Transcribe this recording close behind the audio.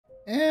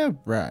Yeah,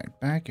 right.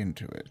 Back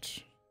into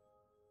it.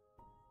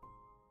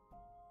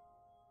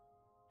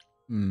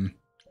 Do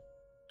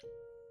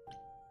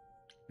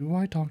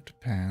I talk to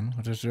Pan,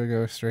 or does I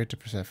go straight to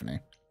Persephone?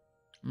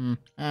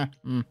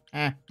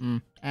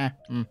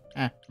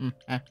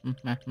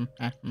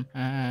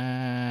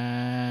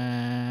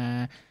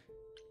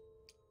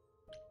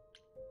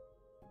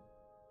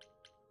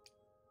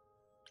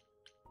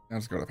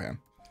 Let's go to Pan.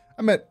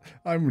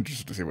 I'm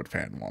interested to see what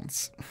Pan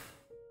wants.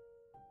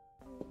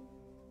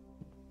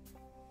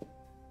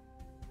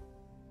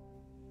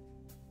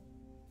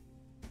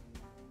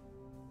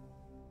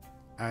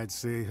 I'd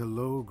say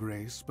hello,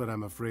 Grace, but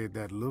I'm afraid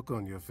that look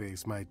on your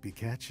face might be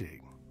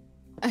catching.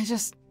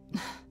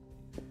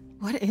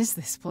 What is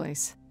this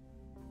place?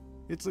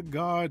 It's a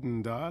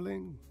garden,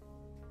 darling.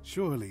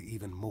 Surely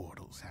even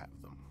mortals have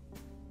them.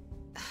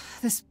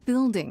 This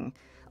building.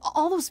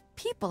 All those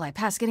people I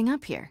pass getting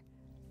up here.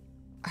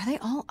 Are they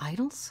all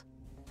idols?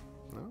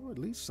 Well, at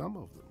least some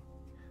of them.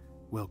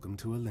 Welcome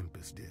to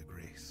Olympus, dear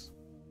Grace.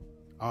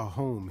 Our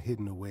home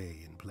hidden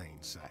away in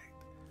plain sight.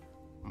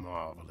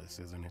 Marvelous,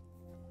 isn't it?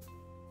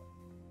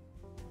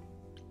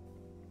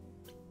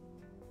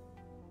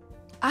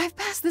 I've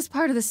passed this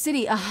part of the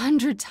city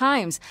 100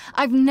 times.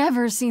 I've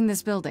never seen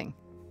this building.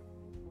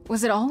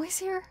 Was it always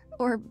here,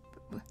 or...?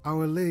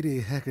 Our Lady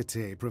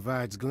Hecate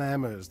provides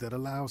glamours that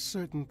allow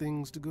certain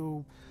things to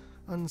go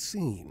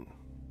unseen,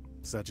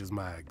 such as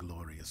my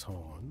glorious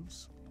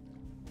horns.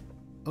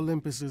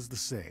 Olympus is the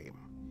same.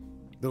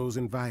 Those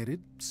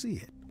invited see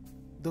it.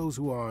 Those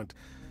who aren't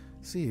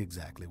see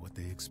exactly what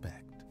they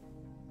expect.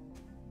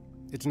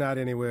 It's not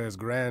anywhere as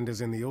grand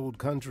as in the old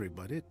country,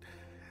 but it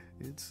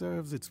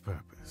serves its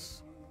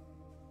purpose.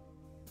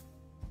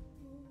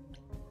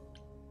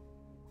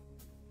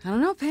 I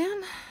don't know,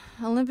 Pan.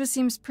 Olympus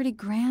seems pretty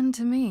grand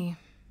to me.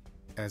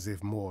 As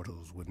if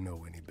mortals would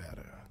know any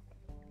better.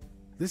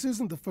 This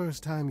isn't the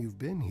first time you've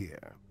been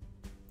here.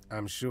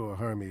 I'm sure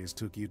Hermes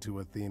took you to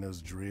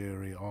Athena's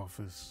dreary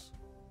office.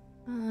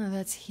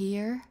 That's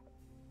here?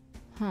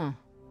 Huh.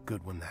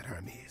 Good one, that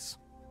Hermes.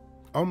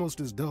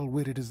 Almost as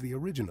dull-witted as the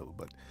original,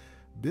 but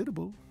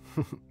biddable.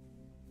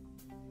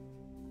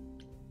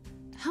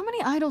 How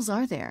many idols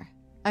are there?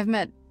 I've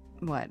met,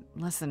 what,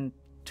 less than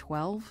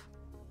 12?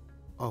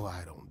 Oh,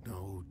 I don't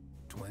know,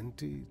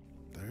 20,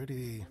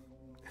 30.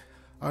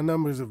 Our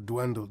numbers have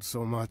dwindled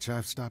so much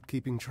I've stopped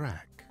keeping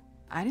track.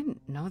 I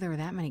didn't know there were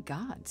that many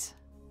gods.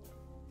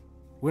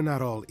 We're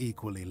not all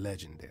equally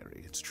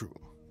legendary, it's true.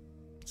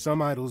 Some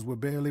idols were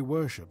barely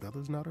worshipped,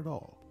 others not at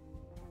all.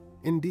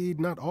 Indeed,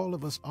 not all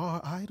of us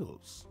are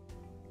idols.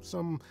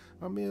 Some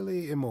are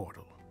merely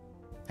immortal.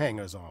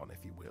 Hangers-on,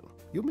 if you will.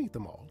 You'll meet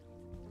them all,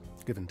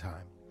 given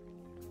time.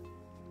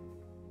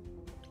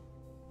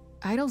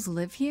 Idols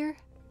live here?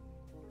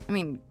 I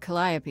mean,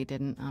 Calliope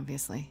didn't,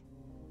 obviously.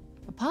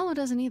 Apollo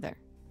doesn't either.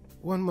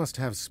 One must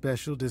have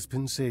special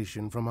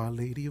dispensation from Our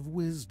Lady of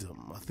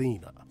Wisdom,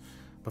 Athena,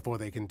 before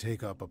they can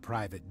take up a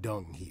private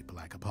dung heap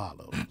like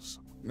Apollo's.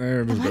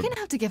 Am I gonna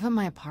have to give up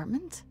my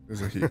apartment?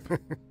 There's a heap.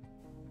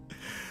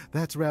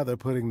 That's rather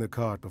putting the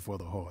cart before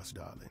the horse,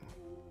 darling.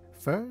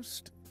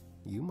 First,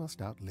 you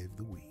must outlive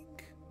the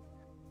week.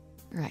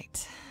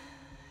 Right.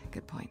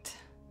 Good point.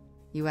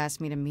 You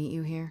asked me to meet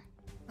you here?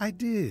 I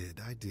did.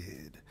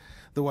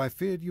 Though I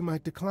feared you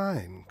might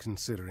decline,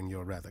 considering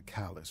your rather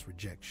callous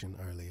rejection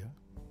earlier.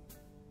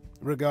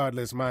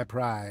 Regardless, my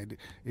pride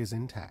is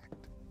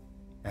intact,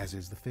 as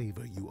is the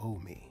favor you owe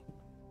me,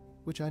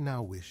 which I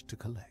now wish to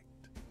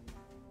collect.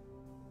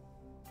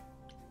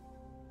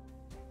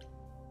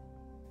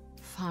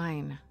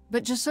 Fine.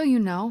 But just so you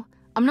know,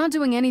 I'm not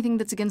doing anything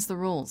that's against the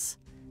rules.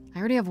 I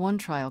already have one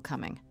trial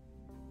coming.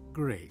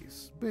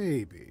 Grace,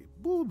 baby,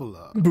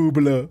 Boobala.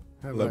 Boobala.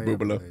 Have Love I ever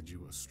Boobala. led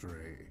you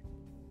astray?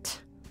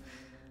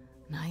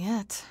 Not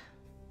yet.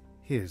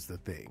 Here's the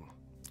thing.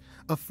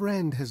 A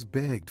friend has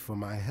begged for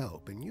my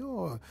help, and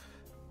you're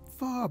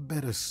far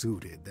better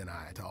suited than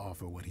I to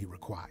offer what he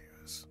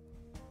requires.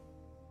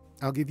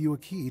 I'll give you a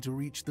key to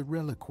reach the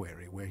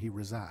reliquary where he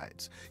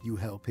resides. You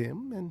help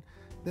him, and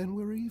then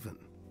we're even.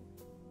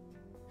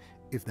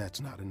 If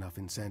that's not enough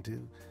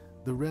incentive,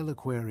 the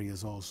reliquary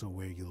is also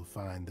where you'll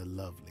find the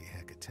lovely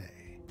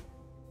Hecate.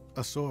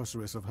 A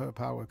sorceress of her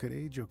power could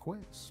aid your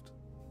quest.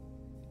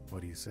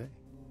 What do you say?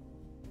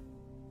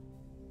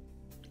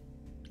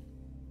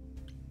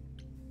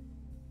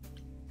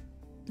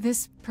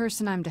 This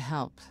person I'm to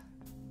help,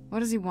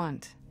 what does he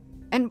want?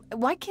 And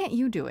why can't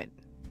you do it?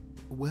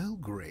 Well,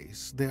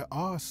 Grace, there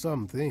are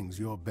some things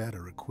you're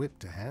better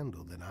equipped to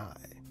handle than I.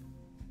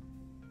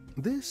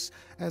 This,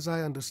 as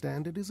I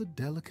understand it, is a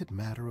delicate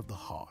matter of the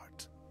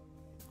heart.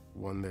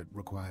 One that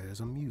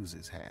requires a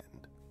muse's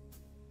hand.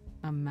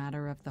 A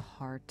matter of the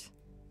heart.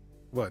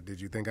 What,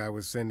 did you think I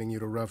was sending you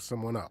to rough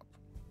someone up?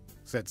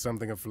 Set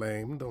something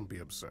aflame? Don't be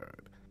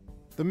absurd.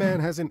 The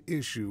man has an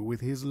issue with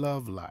his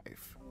love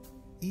life.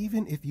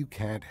 Even if you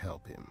can't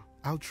help him,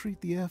 I'll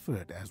treat the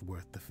effort as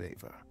worth the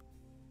favor.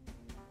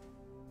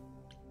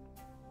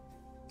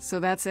 So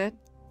that's it?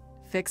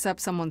 Fix up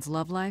someone's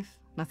love life?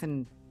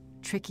 Nothing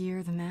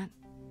trickier than that?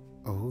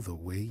 Oh, the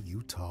way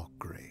you talk,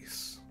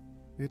 Grace.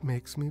 It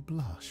makes me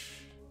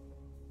blush.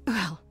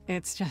 Well,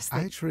 it's just that...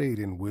 I trade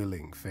in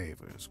willing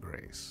favors,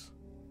 Grace.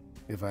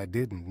 If I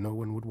didn't, no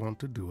one would want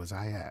to do as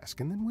I ask,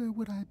 and then where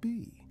would I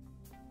be?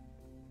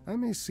 I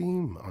may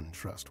seem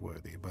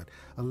untrustworthy, but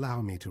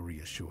allow me to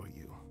reassure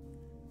you.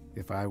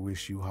 If I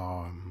wish you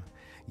harm,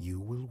 you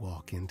will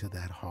walk into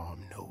that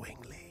harm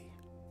knowingly,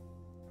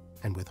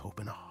 and with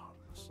open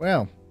arms.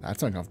 Well,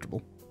 that's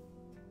uncomfortable.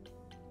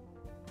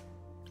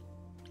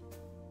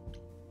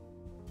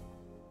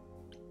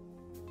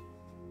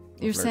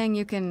 You're saying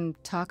you can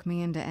talk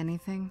me into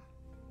anything?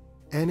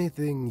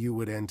 Anything you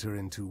would enter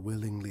into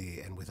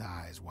willingly and with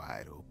eyes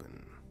wide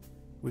open,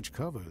 which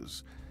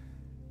covers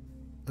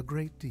a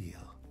great deal.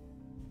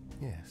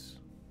 Yes.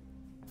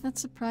 That's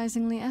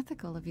surprisingly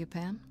ethical of you,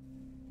 Pan.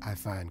 I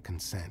find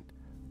consent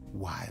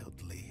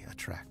wildly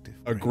attractive.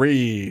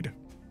 Agreed.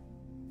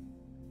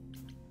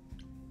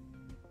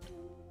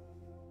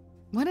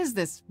 What is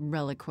this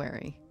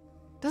reliquary?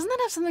 Doesn't that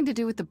have something to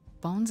do with the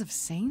bones of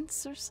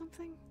saints or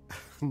something?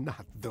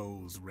 Not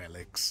those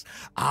relics.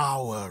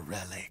 Our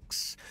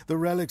relics. The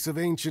relics of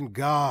ancient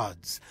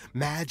gods.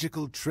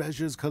 Magical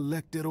treasures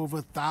collected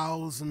over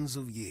thousands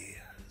of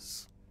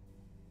years.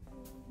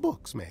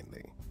 Books,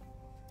 mainly.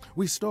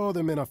 We store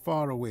them in a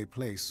faraway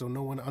place so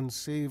no one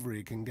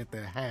unsavory can get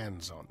their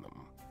hands on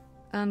them.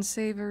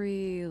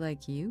 Unsavory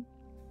like you?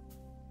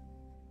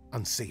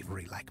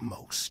 Unsavory like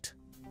most.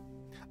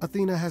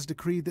 Athena has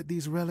decreed that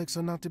these relics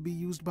are not to be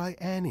used by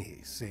any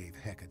save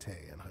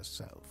Hecate and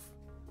herself.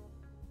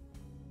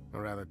 A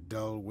rather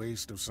dull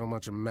waste of so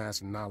much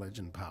amassed knowledge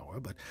and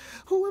power, but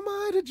who am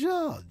I to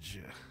judge?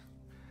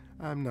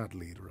 I'm not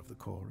leader of the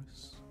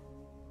chorus.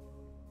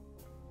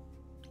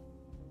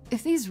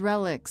 If these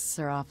relics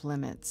are off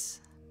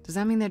limits, does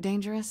that mean they're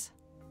dangerous?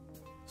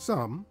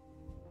 Some,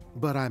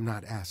 but I'm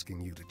not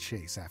asking you to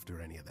chase after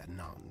any of that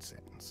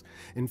nonsense.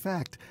 In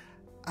fact,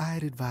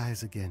 I'd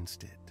advise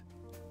against it.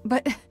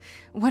 But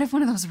what if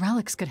one of those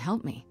relics could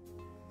help me?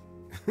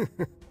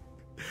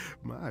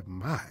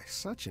 My,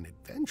 such an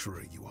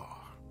adventurer you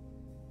are.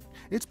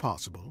 It's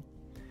possible,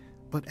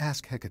 but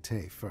ask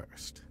Hecate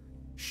first.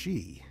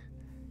 She,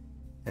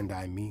 and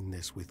I mean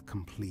this with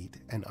complete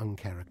and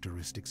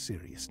uncharacteristic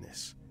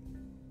seriousness,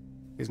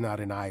 is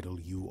not an idol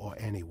you or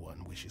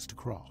anyone wishes to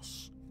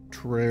cross.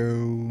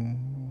 True.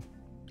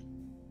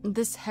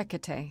 This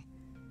Hecate,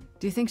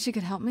 do you think she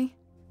could help me?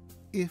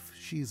 If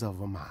she's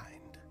of a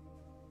mind.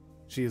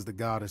 She is the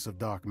goddess of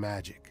dark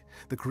magic,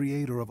 the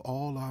creator of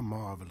all our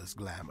marvelous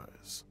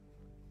glamours.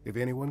 If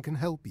anyone can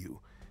help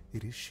you,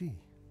 it is she.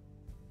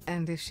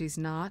 And if she's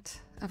not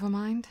of a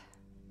mind?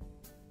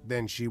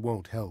 Then she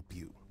won't help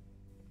you.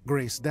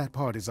 Grace, that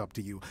part is up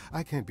to you.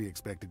 I can't be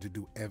expected to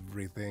do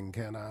everything,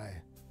 can I?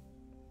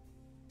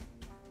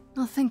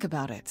 I'll think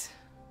about it,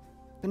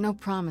 but no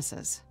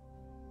promises.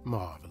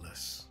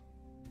 Marvelous.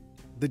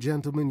 The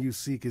gentleman you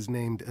seek is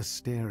named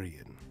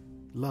Asterion.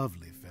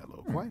 Lovely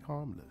fellow, quite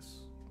harmless.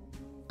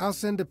 I'll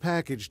send a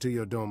package to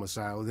your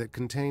domicile that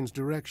contains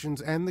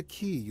directions and the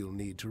key you'll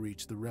need to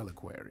reach the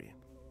reliquary.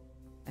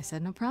 I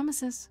said no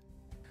promises.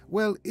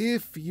 Well,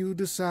 if you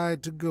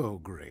decide to go,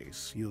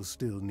 Grace, you'll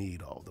still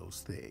need all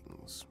those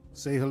things.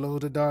 Say hello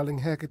to darling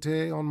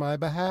Hecate on my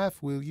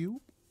behalf, will you?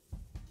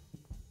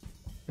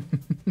 I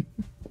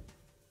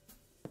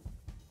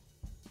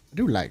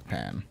do like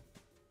Pan.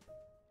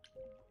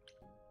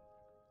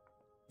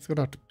 Let's go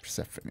talk to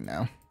Persephone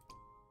now.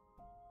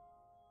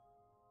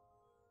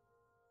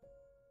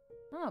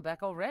 Oh,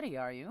 back already,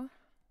 are you?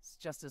 It's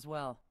just as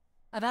well.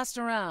 I've asked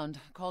around,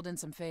 called in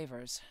some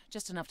favors,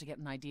 just enough to get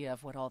an idea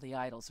of what all the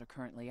idols are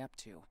currently up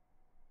to.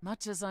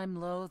 Much as I'm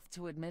loath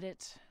to admit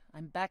it,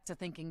 I'm back to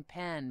thinking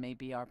Pan may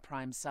be our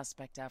prime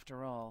suspect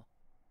after all.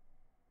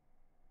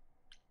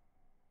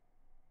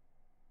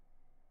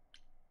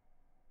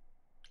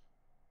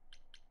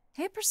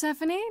 Hey,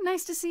 Persephone,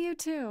 nice to see you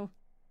too.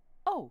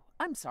 Oh,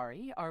 I'm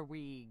sorry, are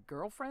we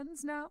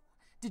girlfriends now?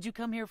 Did you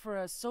come here for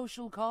a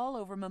social call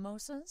over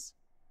mimosas?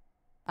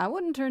 I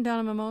wouldn't turn down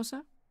a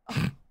mimosa.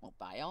 Well,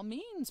 by all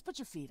means, put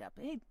your feet up.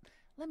 Hey,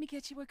 let me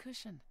get you a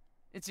cushion.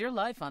 It's your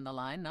life on the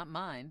line, not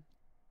mine.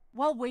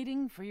 While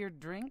waiting for your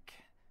drink,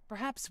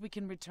 perhaps we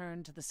can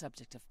return to the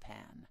subject of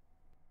Pan.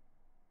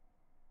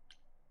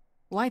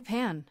 Why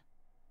Pan?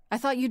 I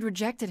thought you'd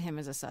rejected him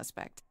as a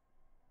suspect.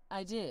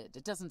 I did.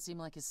 It doesn't seem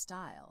like his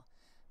style.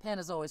 Pan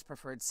has always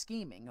preferred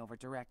scheming over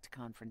direct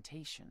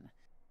confrontation.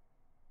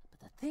 But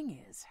the thing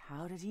is,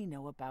 how did he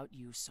know about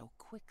you so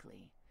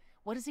quickly?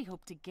 What does he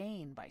hope to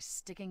gain by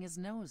sticking his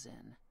nose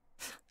in?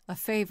 A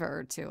favor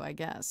or two, I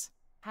guess.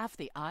 Half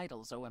the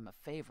idols owe him a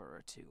favor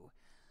or two.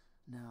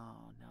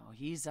 No,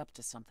 he's up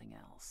to something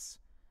else.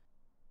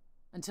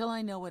 Until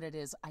I know what it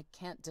is, I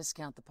can't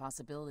discount the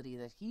possibility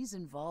that he's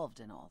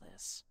involved in all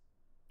this.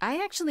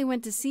 I actually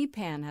went to see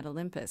Pan at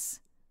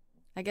Olympus.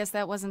 I guess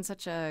that wasn't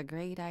such a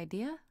great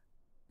idea?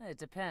 It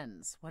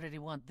depends. What did he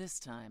want this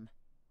time?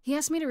 He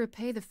asked me to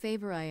repay the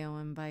favor I owe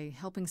him by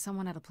helping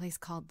someone at a place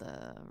called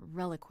the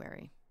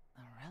Reliquary.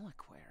 The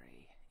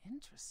Reliquary?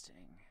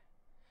 Interesting.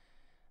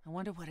 I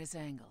wonder what his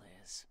angle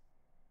is.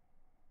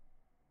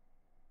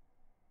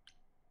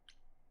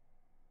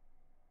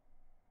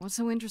 What's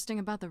so interesting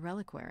about the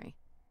reliquary?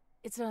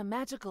 It's a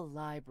magical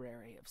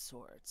library of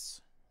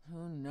sorts.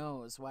 Who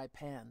knows why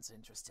Pan's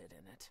interested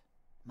in it?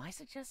 My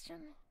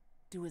suggestion?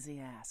 Do as he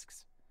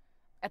asks.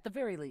 At the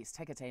very least,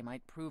 Hecate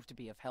might prove to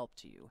be of help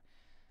to you,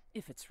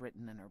 if it's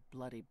written in her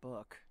bloody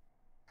book.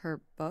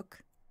 Her book?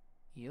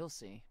 You'll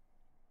see.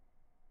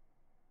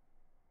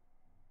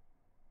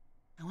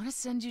 I want to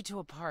send you to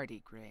a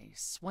party,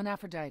 Grace, one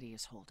Aphrodite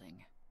is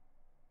holding.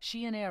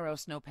 She and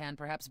Eros know Pan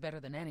perhaps better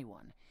than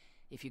anyone.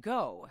 If you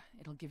go,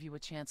 it'll give you a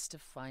chance to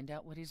find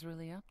out what he's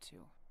really up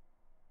to.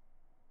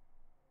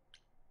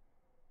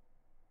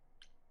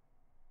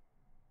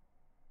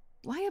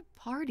 Why a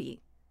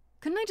party?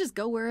 Couldn't I just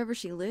go wherever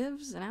she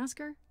lives and ask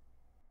her?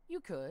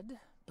 You could,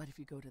 but if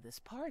you go to this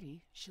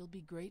party, she'll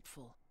be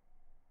grateful.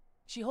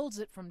 She holds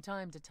it from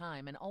time to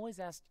time and always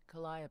asked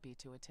Calliope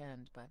to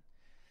attend, but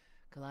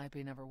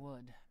Calliope never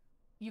would.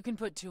 You can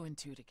put 2 and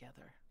 2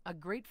 together. A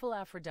grateful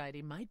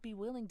Aphrodite might be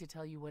willing to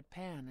tell you what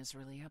Pan is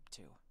really up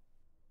to.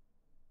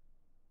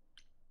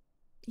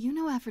 You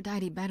know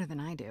Aphrodite better than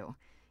I do.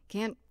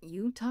 Can't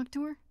you talk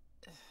to her?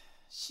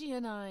 She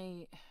and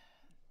I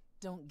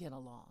don't get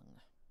along.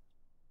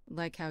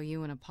 Like how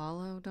you and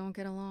Apollo don't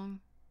get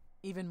along?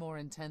 Even more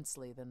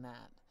intensely than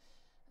that.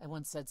 I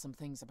once said some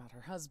things about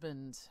her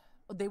husband.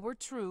 They were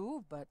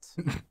true, but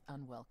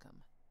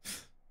unwelcome.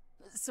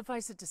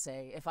 Suffice it to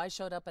say, if I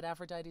showed up at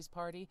Aphrodite's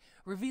party,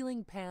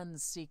 revealing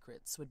Pan's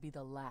secrets would be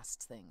the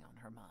last thing on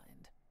her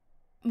mind.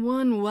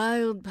 One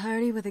wild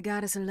party with a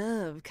goddess of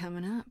love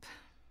coming up.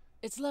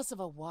 It's less of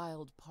a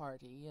wild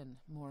party and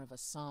more of a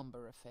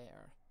somber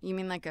affair. You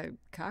mean like a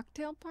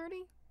cocktail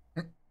party?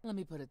 Let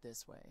me put it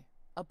this way.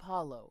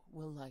 Apollo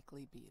will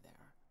likely be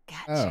there.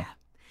 Gotcha.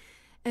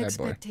 Oh.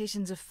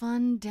 Expectations of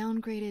fun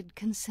downgraded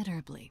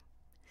considerably.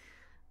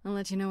 I'll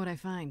let you know what I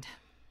find.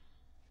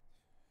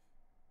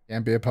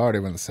 Can't be a party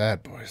when the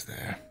sad boy's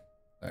there.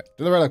 Alright,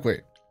 to the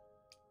reliquary.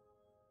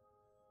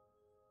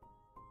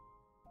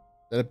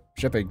 The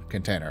shipping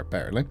container,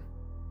 apparently.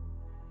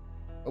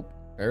 Oh,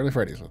 apparently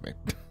Freddy's with me.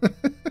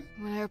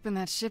 When I opened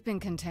that shipping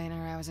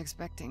container, I was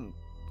expecting,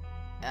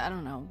 I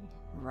don't know,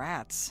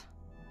 rats.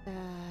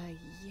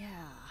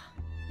 Yeah.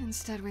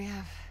 Instead we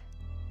have...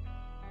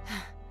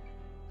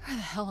 Where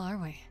the hell are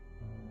we?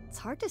 It's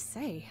hard to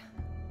say.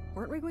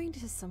 Weren't we going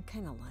to some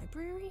kind of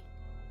library?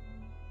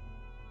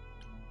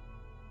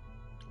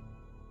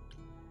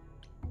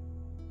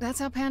 That's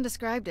how Pan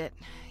described it.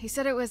 He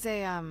said it was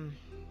a,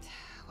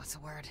 what's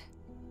the word?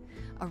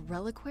 A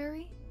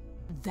reliquary?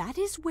 That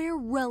is where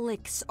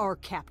relics are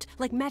kept,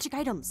 like magic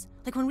items,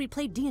 like when we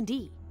played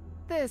D&D.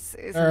 This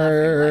is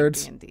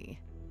Nerds. nothing like D&D.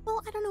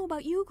 Well, I don't know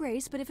about you,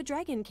 Grace, but if a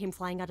dragon came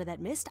flying out of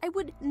that mist, I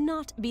would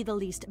not be the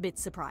least bit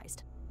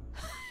surprised.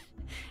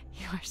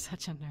 You are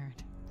such a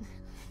nerd.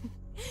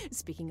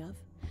 Speaking of,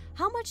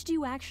 how much do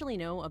you actually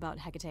know about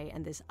Hecate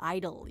and this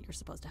idol you're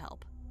supposed to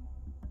help?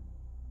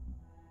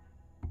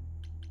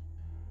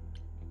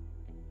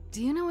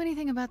 Do you know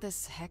anything about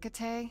this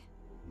Hecate?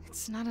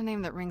 It's not a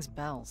name that rings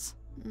bells.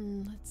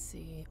 Let's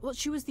see. Well,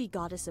 she was the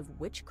goddess of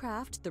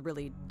witchcraft, the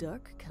really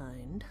dark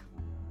kind.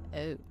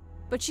 Oh.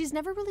 But she's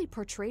never really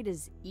portrayed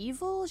as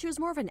evil. She was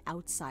more of an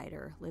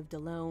outsider, lived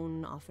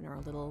alone, off in her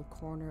little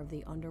corner of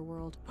the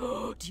underworld.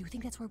 Do you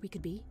think that's where we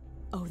could be?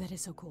 Oh, that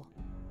is so cool.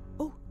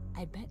 Oh,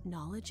 I bet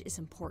knowledge is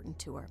important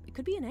to her. It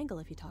could be an angle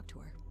if you talk to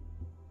her.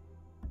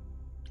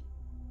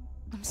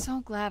 I'm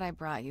so glad I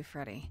brought you,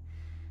 Freddy.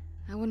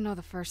 I wouldn't know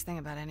the first thing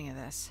about any of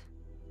this.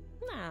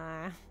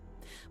 Nah.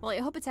 Well, I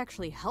hope it's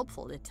actually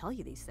helpful to tell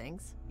you these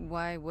things.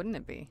 Why wouldn't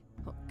it be?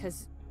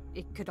 Because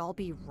it could all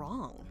be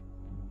wrong.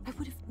 I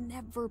would have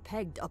never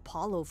pegged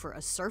Apollo for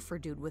a surfer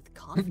dude with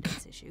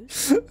confidence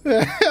issues.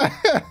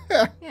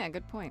 Yeah,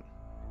 good point.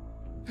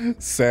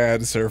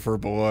 Sad surfer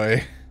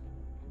boy.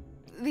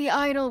 The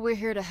idol we're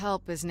here to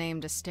help is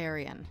named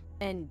Asterion.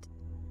 And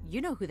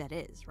you know who that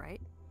is,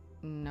 right?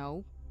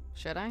 No.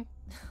 Should I?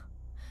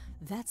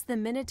 That's the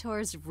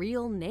Minotaur's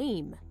real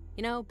name.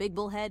 You know, big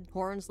bullhead,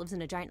 horns, lives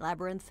in a giant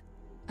labyrinth.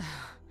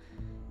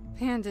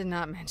 Pan did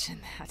not mention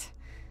that.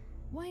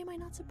 Why am I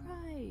not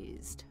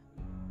surprised?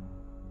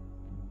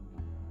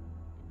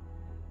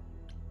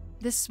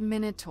 This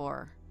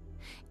Minotaur.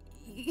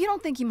 You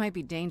don't think he might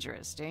be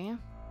dangerous, do you?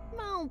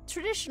 Well,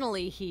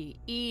 traditionally he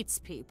eats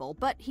people,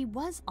 but he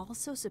was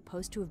also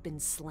supposed to have been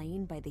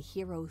slain by the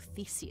hero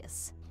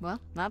Theseus.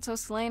 Well, not so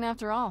slain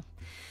after all.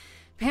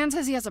 Pan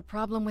says he has a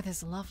problem with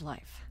his love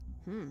life.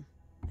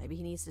 Maybe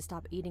he needs to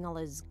stop eating all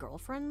his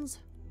girlfriends?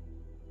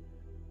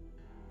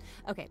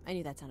 Okay, I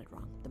knew that sounded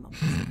wrong the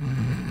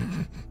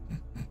moment.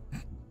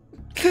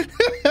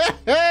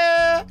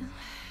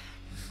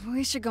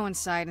 We should go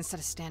inside instead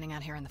of standing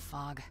out here in the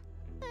fog.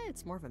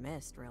 It's more of a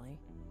mist, really.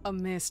 A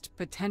mist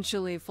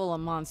potentially full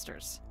of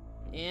monsters.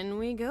 In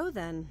we go,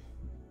 then.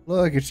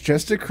 Look, it's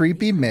just a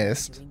creepy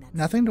mist.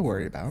 Nothing to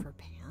worry about. For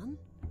Pan?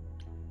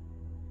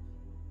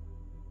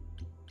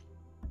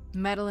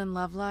 Meddle in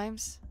love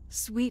lives?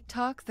 Sweet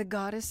Talk, the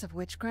goddess of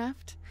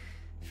witchcraft?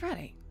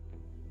 Freddy,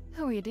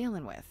 who are you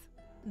dealing with?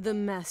 The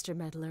master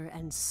meddler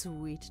and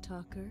sweet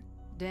talker.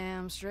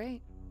 Damn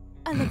straight.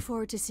 I look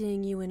forward to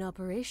seeing you in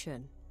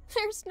operation.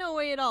 There's no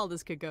way at all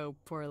this could go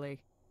poorly.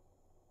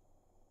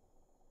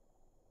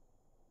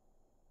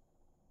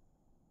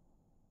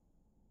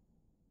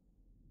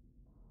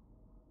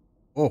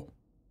 Oh,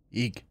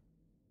 eek.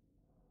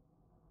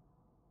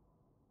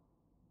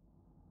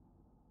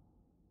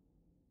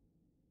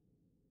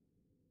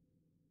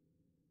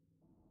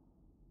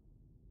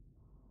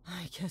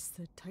 I guess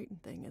the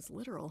Titan thing is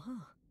literal,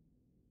 huh?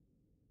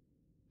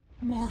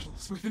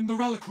 Mortals within the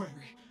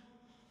reliquary.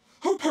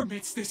 Who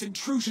permits this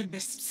intrusion,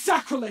 this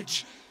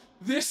sacrilege?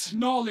 This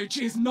knowledge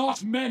is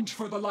not meant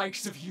for the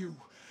likes of you.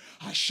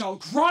 I shall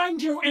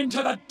grind you into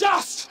the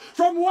dust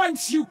from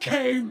whence you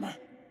came!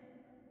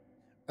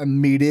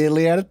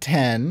 Immediately out of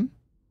 10.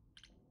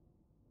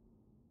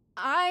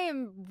 I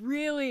am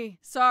really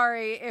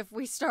sorry if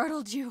we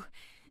startled you.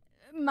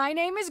 My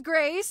name is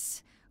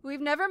Grace. We've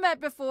never met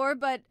before,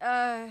 but,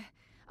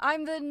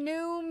 I'm the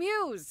new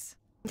muse.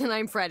 And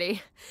I'm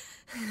Freddy.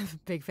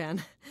 Big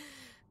fan.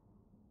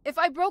 If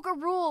I broke a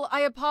rule,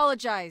 I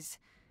apologize.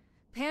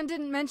 Pan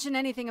didn't mention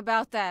anything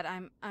about that,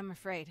 I'm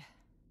afraid.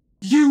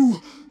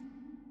 You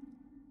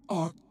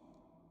are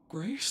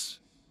Grace?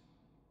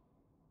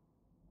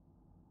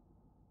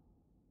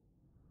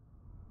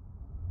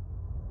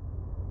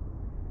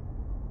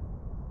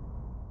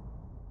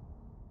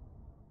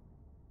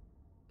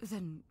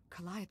 Then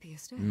Calliope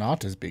is dead.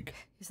 Not as big.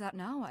 Is that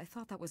now? I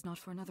thought that was not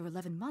for another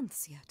 11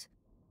 months yet.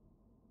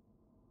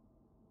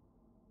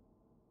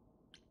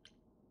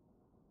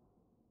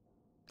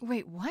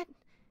 Wait, what?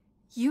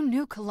 You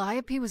knew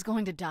Calliope was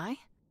going to die?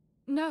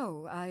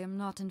 No, I am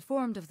not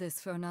informed of this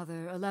for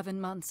another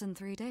 11 months and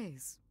 3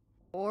 days.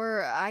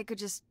 Or I could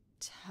just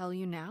tell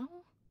you now?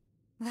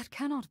 That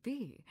cannot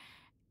be.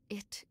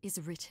 It is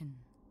written.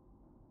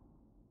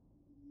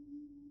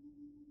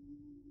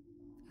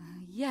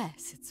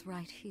 Yes, it's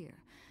right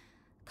here.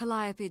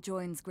 Calliope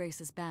joins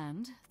Grace's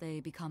band. They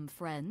become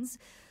friends.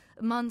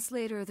 Months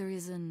later, there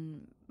is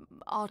an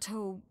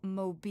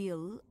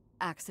automobile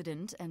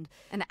accident and...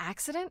 An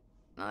accident?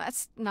 No,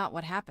 that's not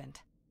what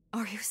happened.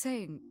 Are you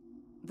saying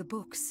the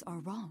books are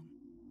wrong?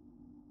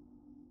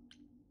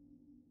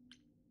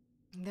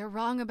 They're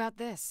wrong about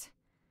this.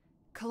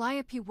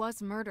 Calliope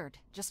was murdered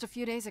just a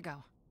few days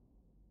ago.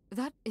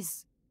 That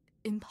is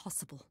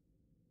impossible.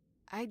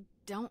 I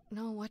don't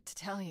know what to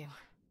tell you.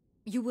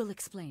 You will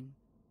explain.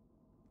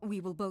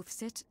 We will both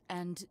sit,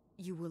 and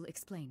you will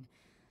explain.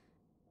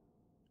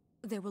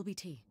 There will be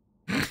tea.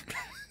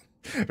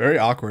 Very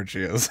awkward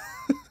she is.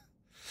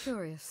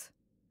 Curious.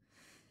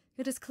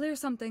 It is clear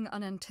something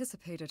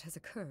unanticipated has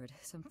occurred,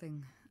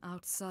 something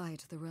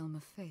outside the realm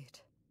of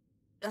fate.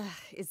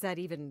 Is that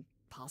even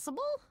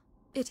possible?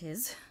 It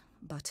is,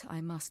 but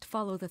I must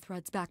follow the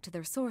threads back to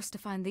their source to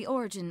find the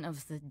origin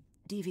of the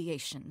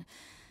deviation.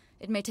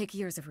 It may take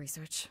years of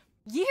research.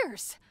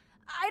 Years?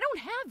 I don't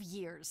have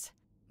years.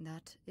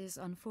 That is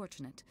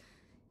unfortunate.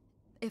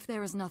 If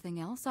there is nothing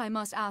else, I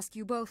must ask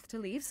you both to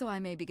leave so I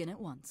may begin at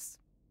once.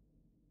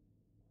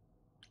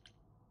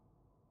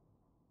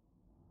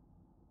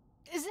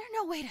 Is there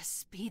no way to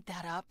speed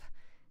that up?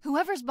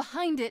 Whoever's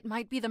behind it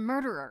might be the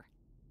murderer.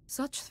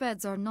 Such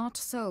threads are not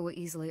so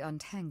easily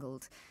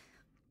untangled.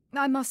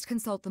 I must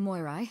consult the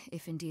Moirai,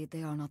 if indeed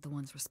they are not the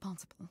ones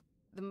responsible.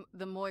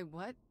 The Moi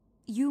what?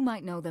 You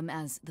might know them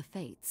as the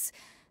Fates.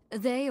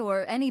 They,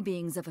 or any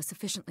beings of a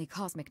sufficiently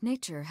cosmic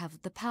nature,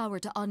 have the power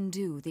to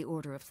undo the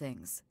order of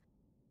things.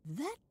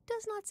 That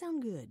does not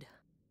sound good.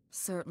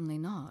 Certainly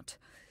not.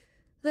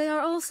 They are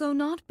also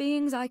not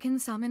beings I can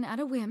summon at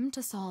a whim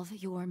to solve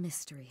your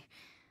mystery.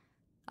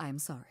 I am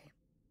sorry.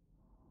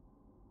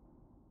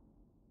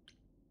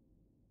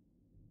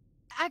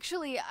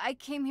 Actually, I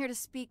came here to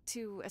speak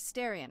to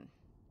Asterion.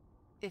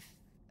 If,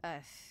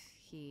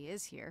 he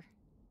is here.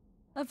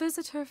 A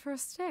visitor for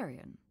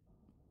Asterion?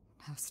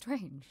 How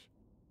strange.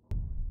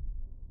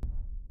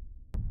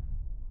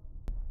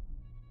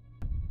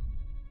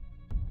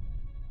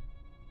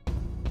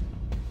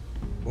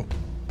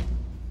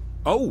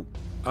 Oh!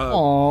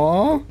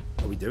 Aww.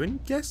 Are we doing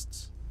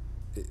guests?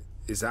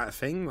 Is that a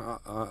thing?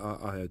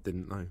 I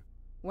didn't know.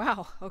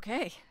 Wow,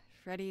 okay.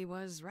 Freddy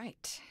was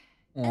right.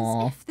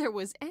 Aww. As if there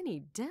was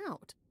any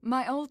doubt.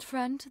 My old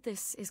friend,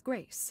 this is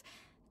Grace.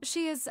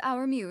 She is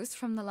our muse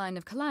from the line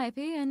of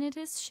Calliope, and it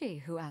is she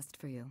who asked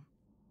for you.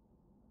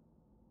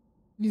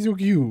 He's so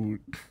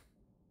cute.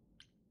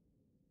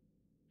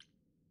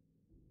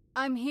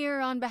 I'm here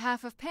on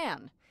behalf of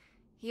Pan.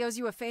 He owes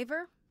you a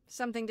favor?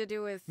 Something to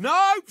do with...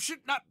 No!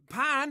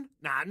 Pan!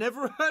 Nah,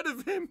 never heard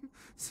of him.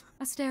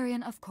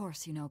 Asterion, of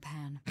course you know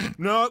Pan.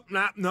 No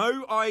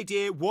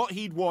idea what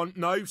he'd want.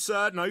 No,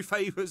 sir, no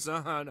favours.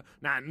 Nah,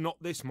 not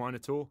this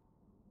Minotaur.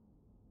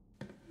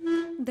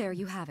 There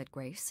you have it,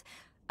 Grace.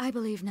 I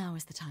believe now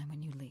is the time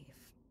when you leave.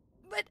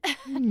 But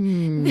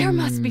there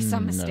must be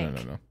some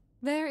mistake. No.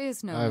 There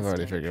is no I've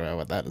already mistake. figured out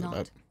what that is Not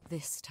about.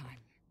 this time.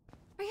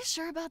 Are you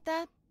sure about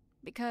that?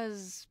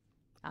 Because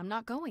I'm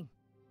not going.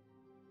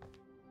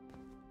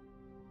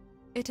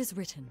 It is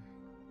written.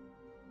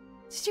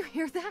 Did you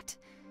hear that?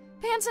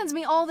 Pan sends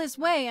me all this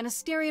way and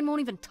Asterion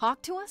won't even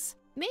talk to us?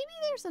 Maybe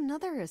there's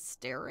another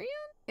Asterion?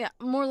 Yeah,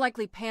 more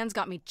likely Pan's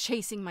got me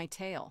chasing my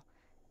tail.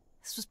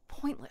 This was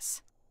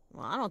pointless.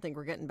 Well, I don't think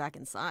we're getting back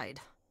inside.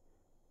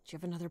 Do you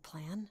have another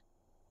plan?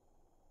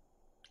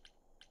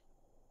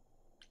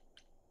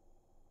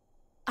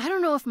 I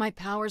don't know if my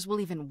powers will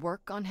even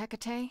work on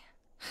Hecate,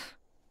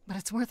 but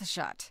it's worth a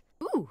shot.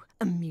 Ooh,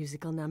 a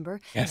musical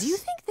number. Yes. Do you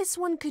think this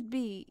one could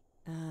be...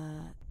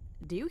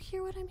 do you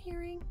hear what I'm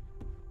hearing?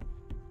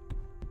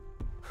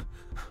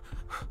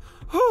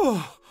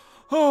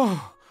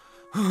 Oh,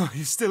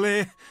 you're still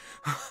here?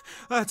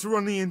 I had to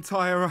run the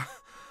entire...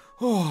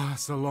 Oh,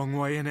 that's a long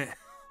way, innit?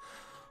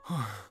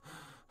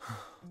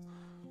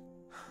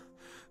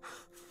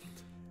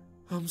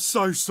 I'm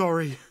so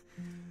sorry.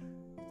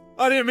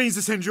 I didn't mean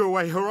to send you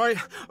away, alright?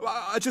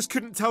 I just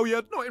couldn't tell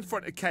you, not in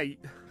front of Kate.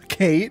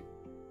 Kate?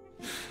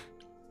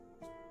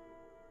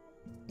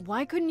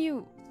 Why couldn't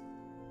you...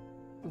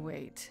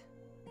 Wait.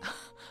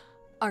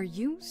 Are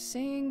you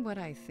saying what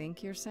I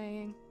think you're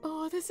saying?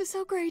 Oh, this is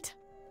so great.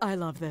 I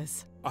love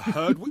this. I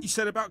heard what you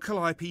said about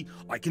Calliope.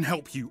 I can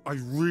help you. I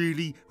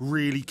really,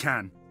 really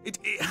can. It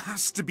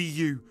has to be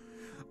you.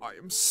 I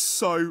am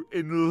so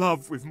in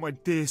love with my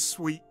dear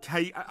sweet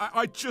Kate.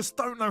 I just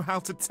don't know how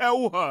to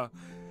tell her.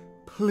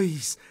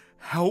 Please,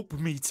 help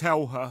me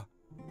tell her.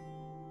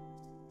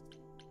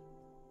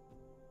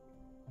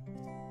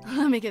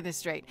 Let me get this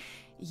straight.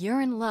 You're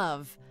in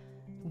love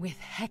with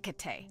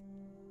Hecate.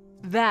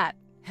 That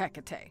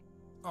Hecate.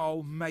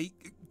 Oh, mate,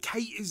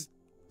 Kate is...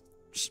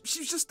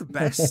 She's just the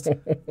best.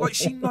 Like,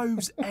 she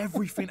knows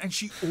everything and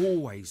she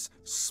always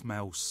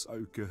smells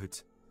so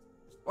good.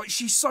 Like,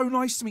 she's so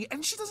nice to me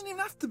and she doesn't even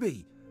have to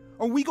be.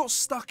 Oh, we got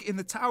stuck in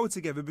the tower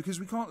together because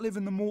we can't live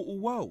in the mortal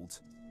world.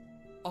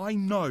 I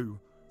know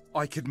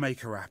I could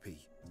make her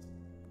happy.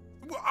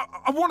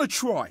 I want to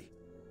try.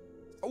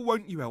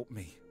 Won't you help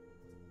me?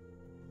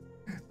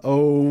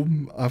 Oh,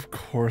 of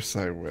course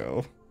I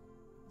will.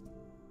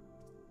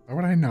 Why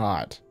would I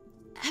not?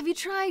 Have you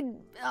tried,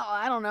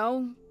 I don't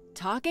know,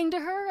 talking to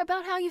her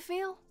about how you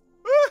feel?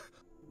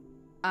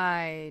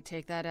 I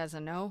take that as a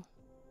no.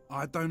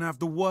 I don't have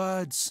the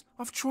words.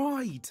 I've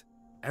tried.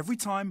 Every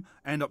time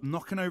I end up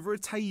knocking over a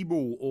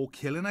table or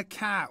killing a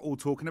cat or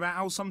talking about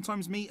how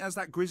sometimes meat has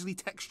that grisly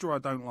texture I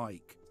don't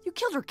like. You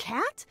killed her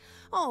cat?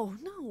 Oh,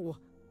 no.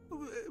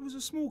 It was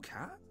a small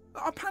cat.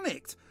 I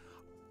panicked.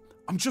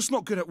 I'm just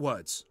not good at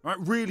words. Right?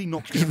 Really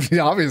not good.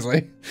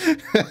 Obviously.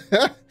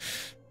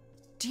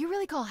 Do you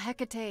really call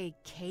Hecate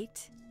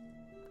Kate?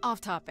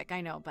 Off topic,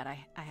 I know, but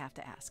I have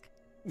to ask.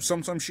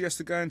 Sometimes she has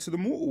to go into the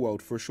mortal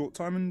world for a short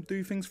time and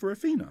do things for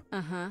Athena.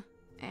 Uh-huh.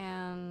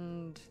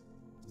 And...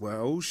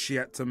 Well, she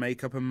had to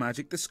make up a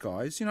magic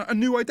disguise, you know, a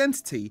new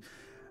identity.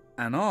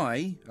 And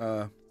I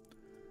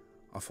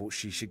thought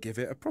she should give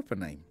it a proper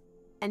name.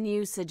 And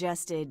you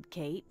suggested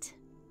Kate?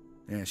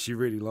 Yeah, she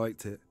really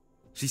liked it.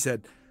 She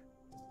said,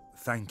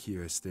 "Thank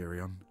you,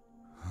 Asterion."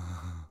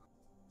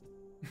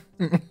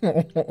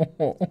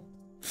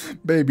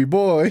 Baby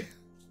boy.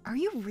 Are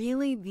you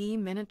really the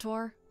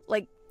Minotaur?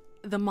 Like,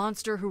 the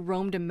monster who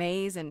roamed a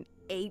maze and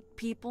ate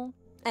people?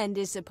 And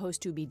is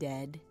supposed to be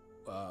dead?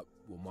 Well,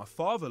 my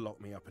father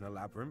locked me up in a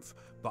labyrinth,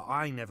 but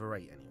I never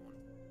ate anyone.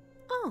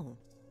 Oh,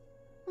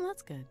 well,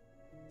 that's good.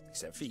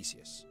 Except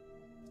Theseus.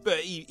 But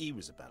he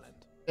was a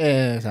bellend.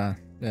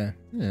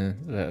 Yeah,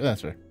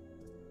 that's right.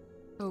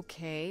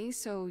 Okay,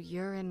 so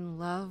you're in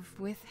love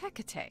with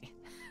Hecate.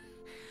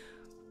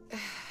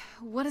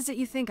 What is it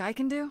you think I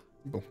can do?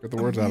 Oh, get the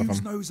words out of Muse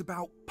him. knows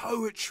about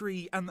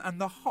poetry and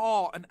the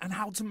heart and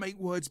how to make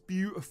words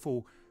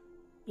beautiful.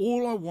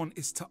 All I want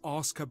is to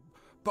ask her,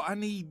 but I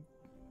need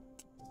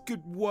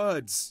good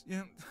words. You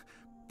know,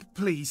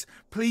 please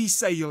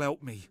say you'll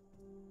help me.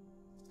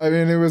 I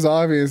mean, it was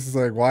obvious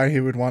like why he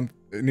would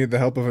need the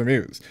help of a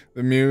muse.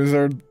 The muse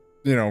are,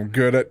 you know,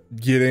 good at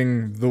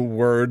getting the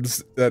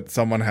words that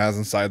someone has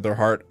inside their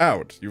heart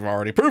out. You've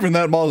already proven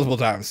that multiple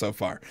times so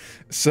far.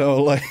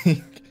 So, like...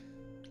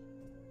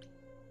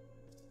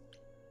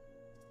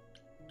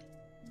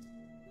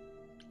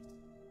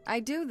 I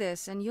do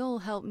this and you'll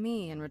help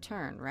me in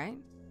return, right?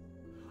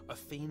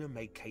 Athena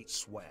made Kate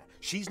swear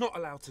she's not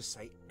allowed to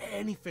say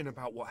anything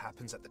about what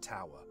happens at the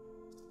tower.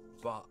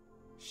 But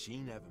she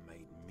never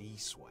made me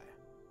swear.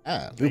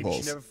 Maybe loopholes.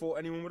 she never thought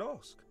anyone would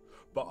ask.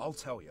 But I'll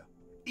tell you,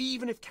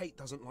 even if Kate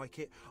doesn't like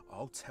it,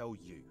 I'll tell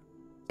you.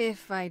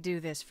 If I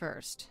do this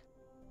first.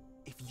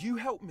 If you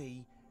help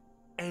me,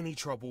 any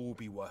trouble will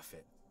be worth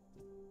it.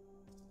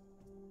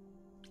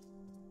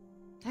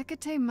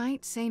 Hecate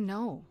might say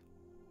no.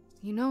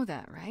 You know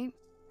that, right?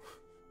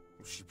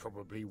 She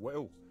probably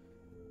will.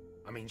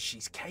 I mean,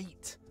 she's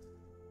Kate.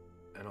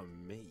 And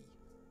I'm me.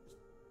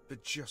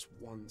 But just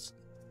once,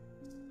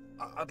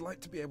 I'd like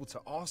to be able to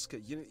ask her,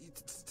 you know,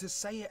 to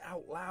say it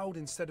out loud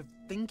instead of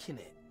thinking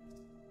it.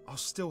 I'll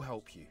still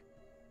help you.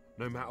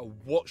 No matter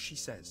what she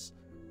says.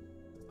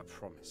 I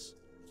promise.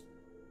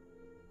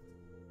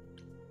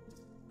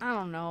 I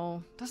don't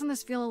know. Doesn't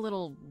this feel a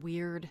little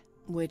weird?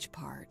 Which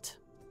part?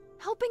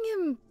 Helping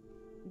him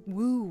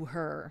woo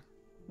her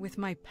with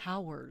my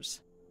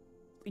powers.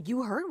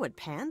 You heard what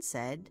Pan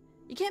said.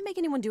 You can't make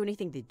anyone do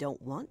anything they don't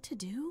want to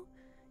do.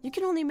 You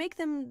can only make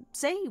them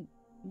say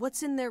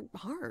what's in their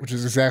heart. Which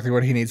is exactly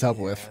what he needs help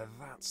with.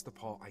 That's the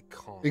part I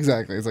can't.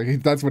 Exactly. It's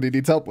like that's what he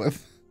needs help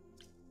with.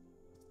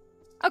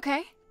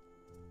 Okay,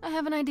 I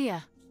have an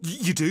idea.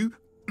 You do?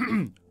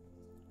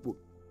 Well,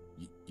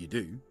 you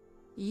do?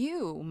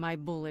 You, my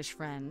bullish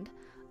friend,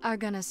 are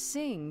gonna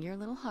sing your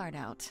little heart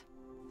out.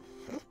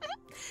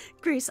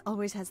 Grace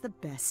always has the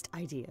best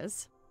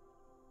ideas.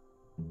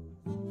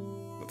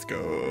 Let's Set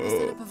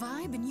go. up a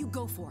vibe and you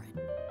go for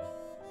it.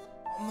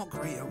 I'm not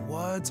great at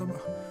words. I'm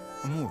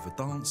more of a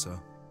dancer.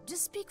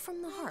 Just speak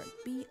from the heart.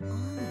 Be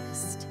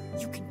honest.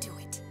 You can do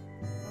it.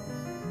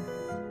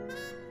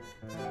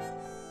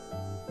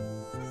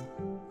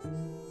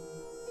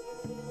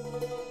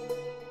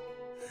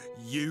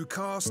 You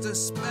cast a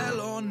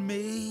spell on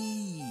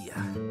me.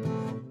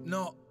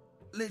 Not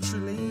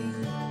literally,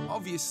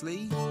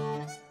 obviously.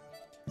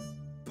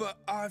 But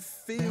I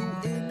feel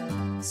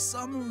in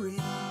summary,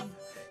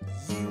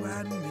 you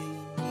and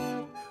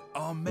me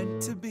are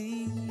meant to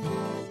be.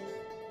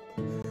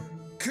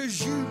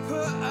 'Cause you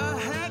put a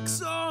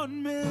hex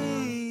on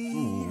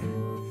me.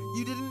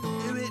 You didn't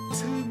do it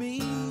to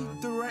me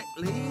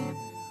directly.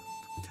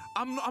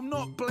 I'm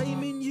not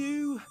blaming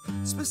you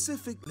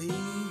specifically,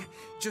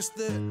 just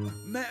that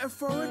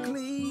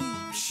metaphorically.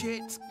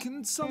 Shit,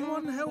 can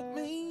someone help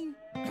me?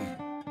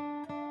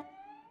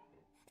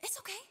 It's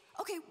okay.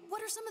 Okay,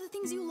 what are some of the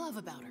things you love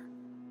about her?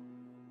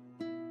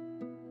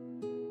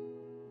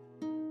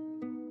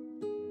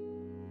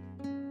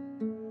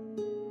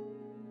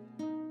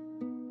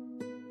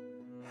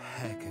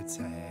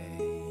 Hecate,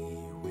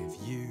 with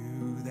you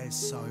there's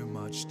so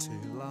much to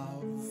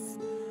love.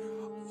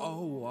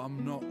 Oh,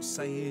 I'm not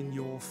saying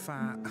you're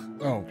fat.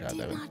 Oh god Did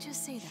damn it. not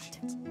just say that.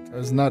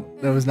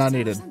 That was not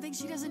needed. Something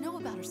she doesn't know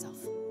about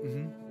herself.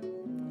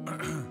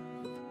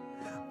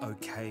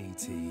 Okay,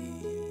 T,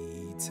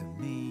 to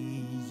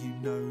me, you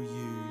know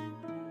you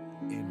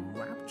in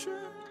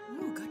rapture?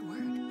 Ooh, good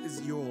word.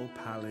 Is your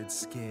pallid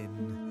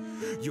skin,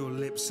 your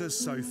lips are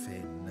so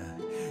thin,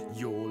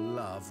 your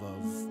love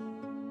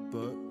of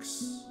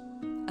books.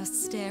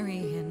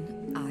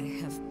 Asterian, I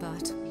have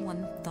but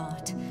one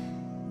thought.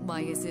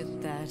 Why is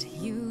it that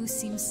you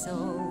seem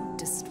so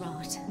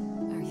distraught?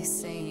 Are you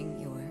saying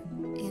you're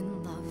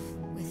in love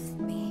with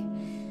me?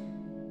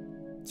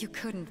 You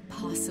couldn't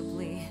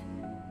possibly.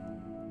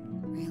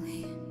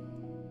 Really?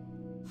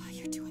 Oh,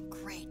 you're doing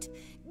great.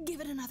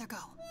 Give it another go.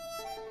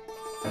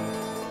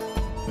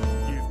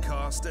 You've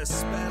cast a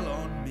spell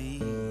on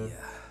me.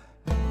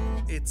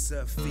 It's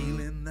a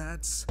feeling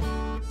that's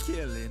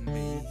killing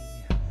me.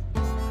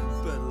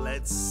 But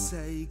let's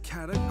say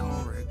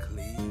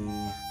categorically,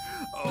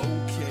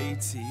 okay,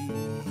 T,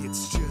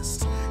 it's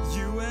just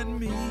you and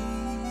me.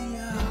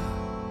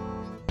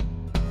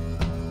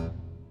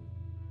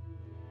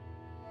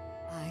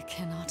 I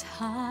cannot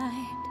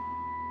hide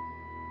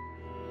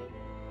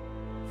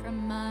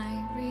from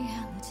my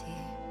reality.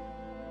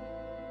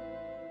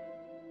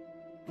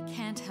 I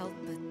can't help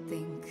but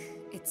think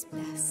it's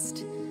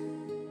best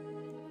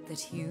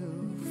that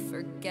you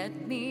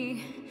forget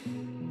me.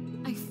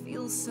 I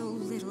feel so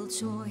little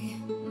joy.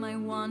 My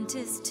want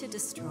is to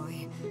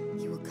destroy.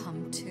 You will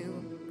come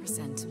to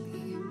resent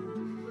me.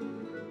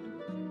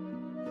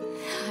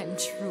 I'm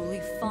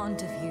truly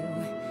fond of you.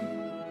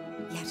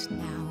 Yet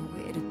now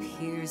it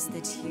appears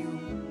that you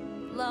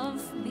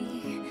love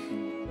me.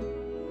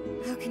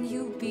 How can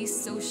you be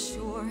so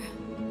sure?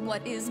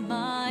 What is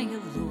my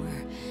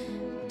allure?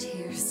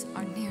 Tears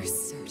are near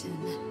certain.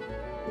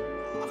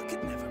 I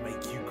could never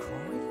make you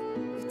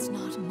cry. It's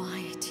not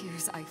my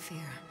tears I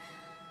fear.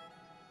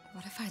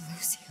 What if I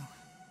lose you?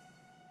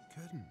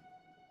 Couldn't.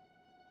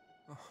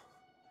 Oh,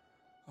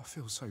 I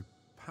feel so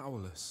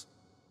powerless.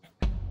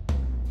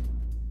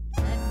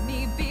 Let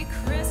me be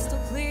crystal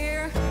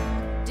clear.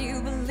 Do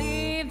you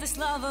believe this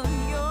love of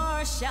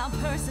yours shall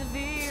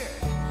persevere?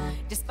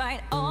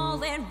 Despite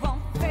all it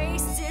won't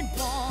face, it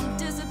won't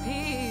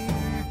disappear.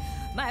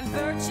 My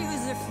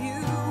virtues are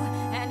few,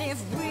 and if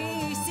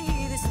we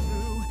see this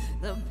through,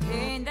 the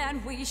pain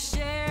that we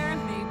share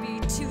may be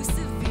too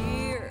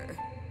severe.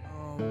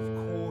 Oh,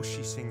 of course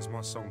she sings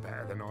my song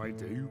better than I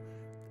do.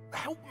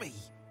 Help me!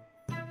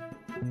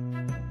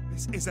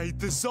 This is a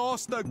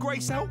disaster.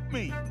 Grace, help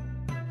me!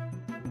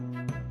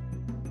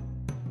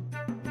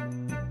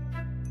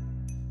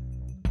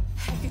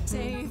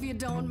 Hecate, if you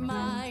don't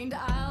mind,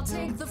 I'll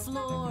take the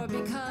floor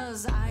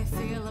because I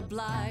feel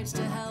obliged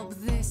to help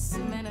this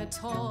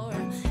minotaur.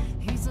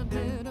 He's a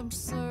bit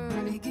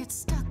absurd, he gets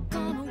stuck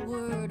on a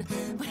word,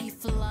 but he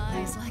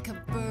flies like a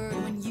bird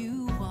when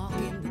you walk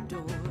in the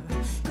door.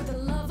 Could the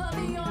love of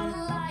your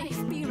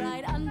life be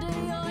right under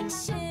your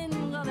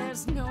chin? Well,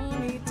 there's no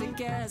need to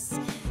guess,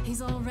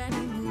 he's already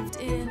moved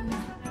in.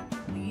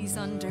 Please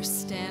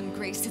understand,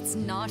 Grace, it's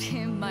not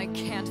him I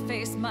can't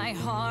face. My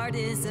heart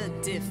is a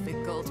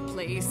difficult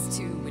place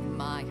to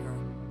admire.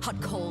 Hot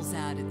coals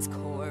at its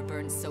core,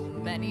 burned so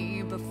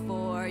many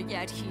before,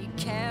 yet he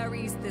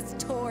carries this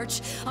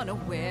torch,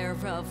 unaware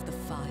of the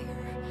fire.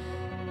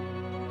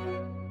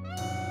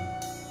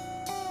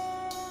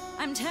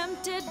 I'm I'm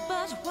tempted,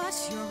 but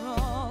what you're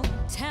all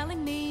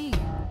telling me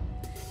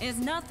is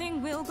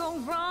nothing will go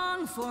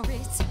wrong, for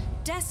it's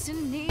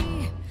destiny.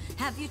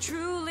 Have you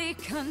truly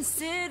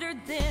considered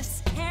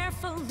this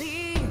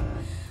carefully?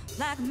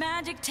 Black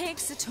magic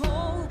takes a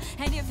toll,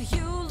 and if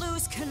you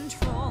lose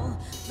control,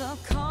 the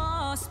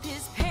cost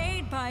is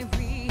paid by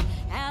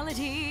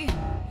reality.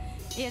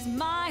 Is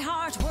my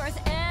heart worth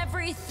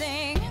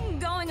everything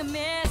going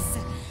amiss?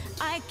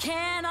 I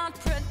cannot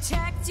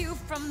protect you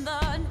from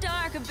the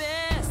dark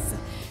abyss,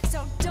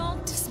 so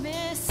don't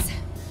dismiss,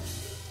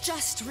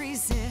 just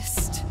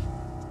resist.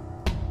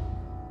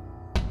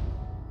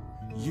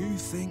 You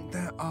think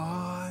that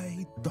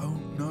I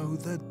don't know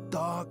the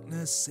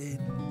darkness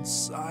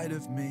inside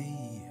of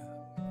me.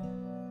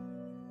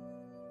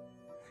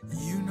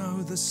 You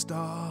know the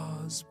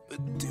stars,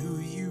 but do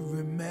you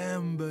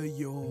remember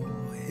your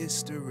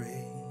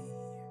history?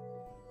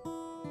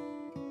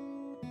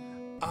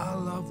 I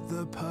love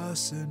the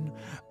person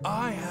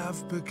I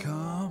have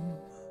become.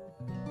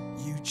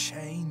 You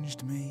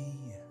changed me.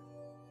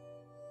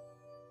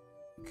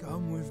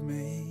 Come with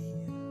me.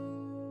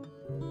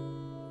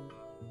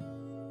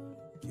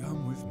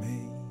 Come with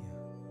me.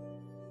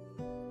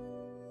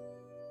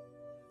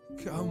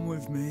 Come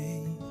with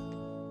me.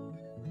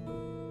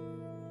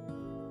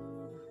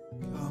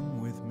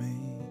 Come with me.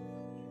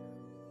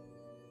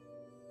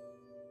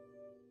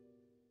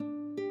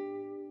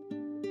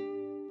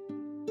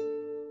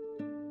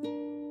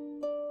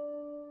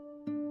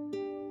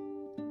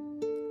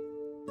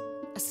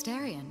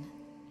 Astarion,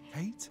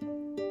 Kate?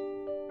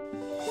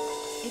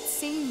 it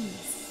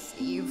seems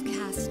you've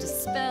cast a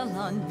spell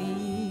on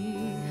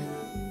me.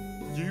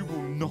 You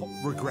will not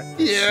regret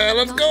this. Yeah,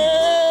 let's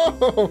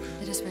go!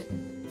 It is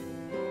written,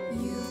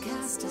 You've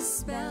cast a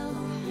spell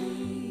on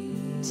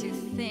me. to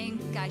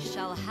think I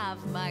shall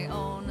have my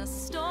own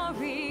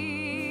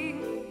story.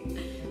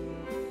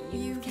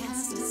 You've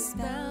cast a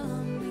spell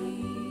on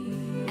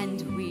me.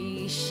 And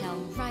we shall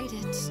write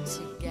it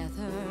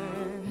together.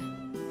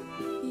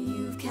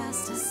 You've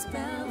cast a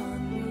spell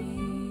on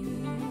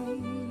me.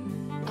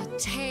 A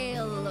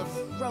tale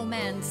of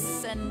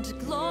romance and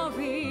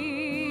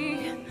glory.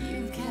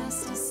 You've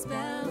cast a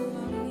spell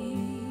on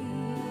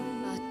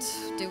me.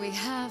 But do we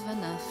have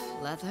enough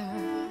leather?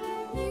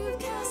 You've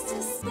cast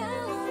a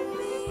spell on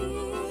me.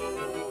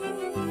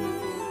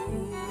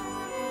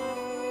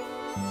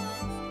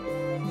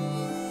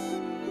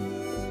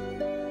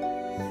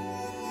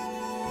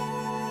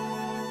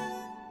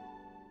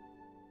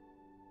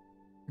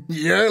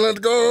 Yeah, let's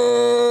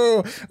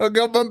go! I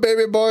got my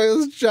baby boy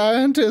as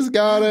giantess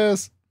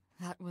goddess.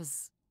 That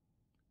was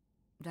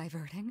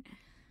diverting.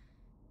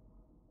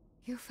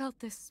 You felt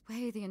this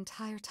way the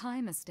entire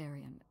time,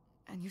 Astarion,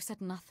 and you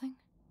said nothing?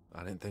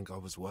 I didn't think I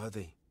was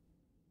worthy.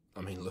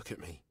 I mean, look at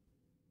me.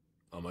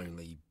 I'm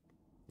only,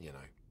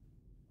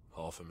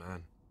 half a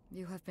man.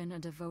 You have been a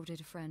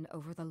devoted friend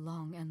over the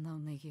long and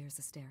lonely years,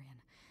 Astarion.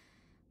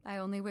 I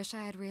only wish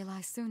I had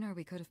realized sooner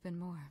we could have been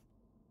more.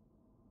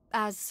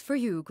 As for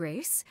you,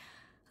 Grace,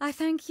 I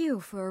thank you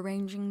for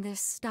arranging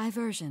this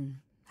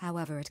diversion,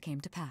 however it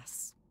came to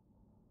pass.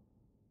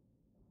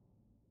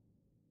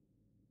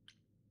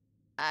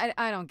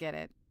 I don't get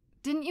it.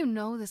 Didn't you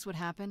know this would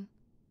happen?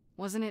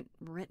 Wasn't it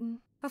written?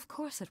 Of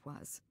course it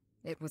was.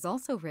 It was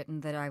also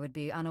written that I would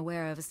be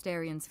unaware of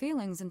Astarion's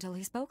feelings until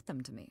he spoke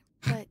them to me.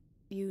 But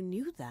you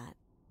knew that.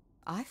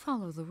 I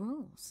follow the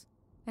rules.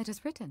 It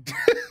is written.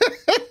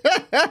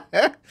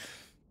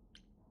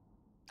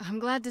 I'm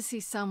glad to see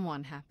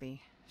someone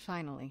happy,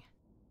 finally.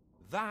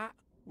 That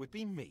would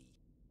be me.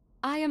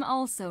 I am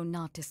also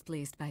not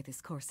displeased by this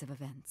course of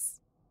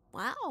events.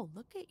 Wow,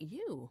 look at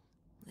you.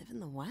 Living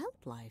the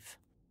wildlife.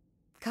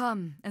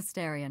 Come,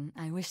 Astarion,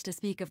 I wish to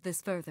speak of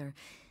this further,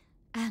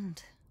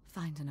 and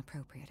find an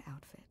appropriate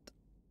outfit.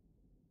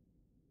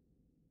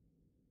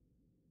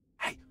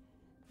 Hey,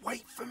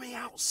 wait for me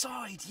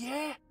outside,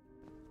 yeah?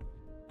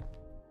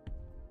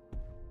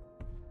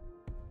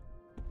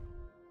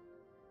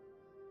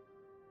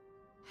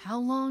 How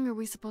long are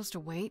we supposed to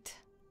wait?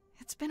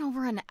 It's been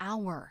over an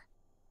hour.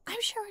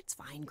 I'm sure it's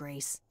fine,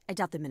 Grace. I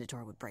doubt the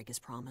Minotaur would break his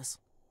promise.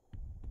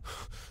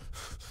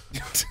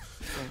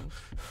 So,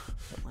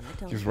 but when I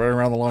tell He's you- right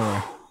around the long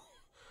way.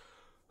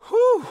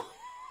 Whew!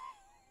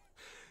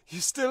 You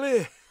still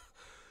here?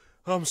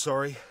 I'm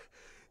sorry.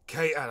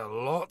 Kate had a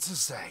lot to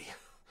say.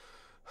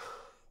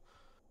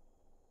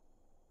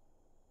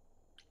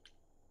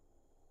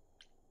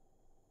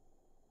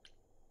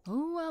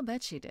 Oh, I'll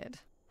bet she did.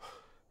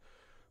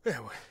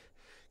 Yeah, well,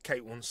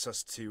 Kate wants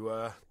us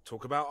to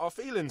talk about our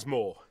feelings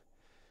more.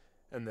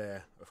 And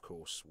there, of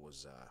course,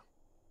 was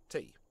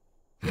tea.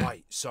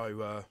 Right,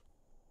 so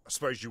I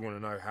suppose you want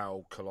to know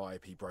how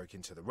Calliope broke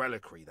into the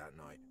reliquary that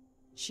night.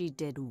 She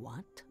did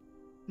what?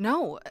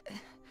 No,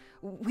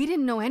 we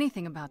didn't know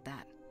anything about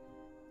that.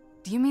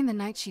 Do you mean the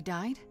night she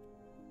died?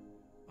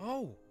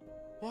 Oh,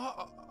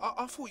 well,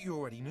 I thought you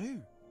already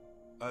knew.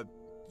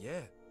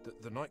 Yeah,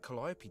 the night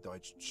Calliope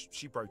died,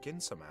 she broke in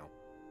somehow.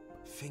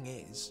 Thing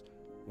is,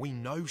 we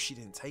know she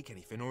didn't take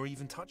anything or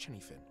even touch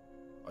anything.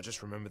 I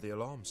just remember the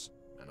alarms,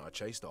 and I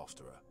chased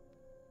after her.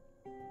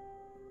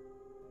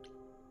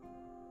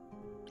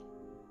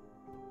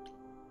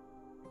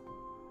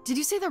 Did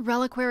you say the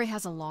reliquary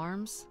has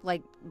alarms?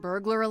 Like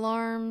burglar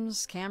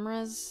alarms,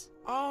 cameras?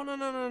 Oh,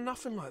 no,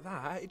 nothing like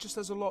that. It just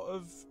has a lot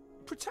of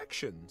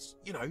protections.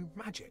 You know,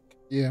 magic.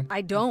 Yeah.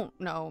 I don't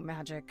know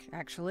magic,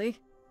 actually.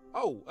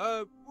 Oh,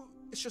 well,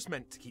 it's just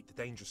meant to keep the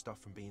dangerous stuff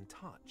from being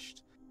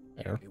touched.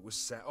 Fair. It was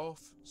set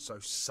off, so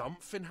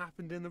something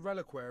happened in the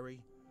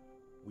reliquary.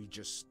 We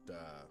just,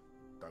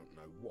 don't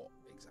know what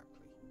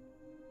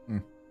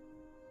exactly.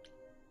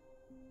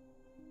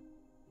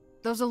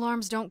 Those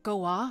alarms don't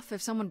go off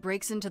if someone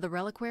breaks into the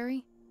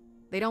reliquary?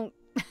 They don't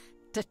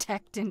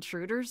detect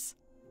intruders?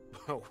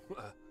 Well,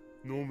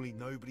 normally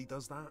nobody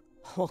does that.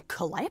 Well,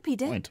 Calliope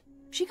did. Point.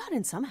 She got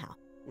in somehow.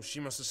 Well, she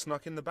must have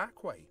snuck in the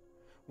back way.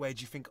 Where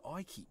do you think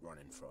I keep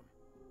running from?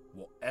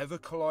 Whatever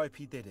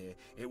Calliope did here,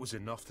 it was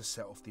enough to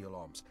set off the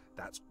alarms.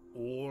 That's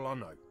all I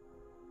know.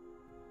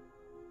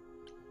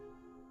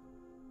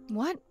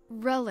 What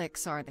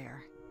relics are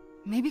there?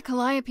 Maybe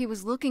Calliope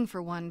was looking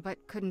for one,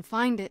 but couldn't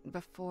find it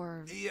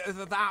before... Yeah,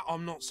 that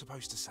I'm not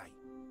supposed to say.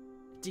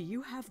 Do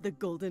you have the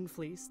golden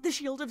fleece, the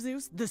shield of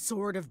Zeus, the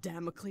sword of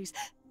Damocles?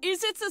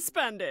 Is it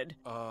suspended?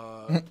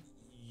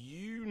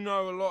 You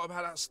know a lot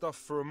about that stuff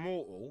for a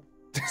mortal.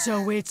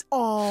 So it's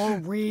all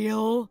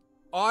real?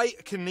 I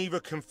can neither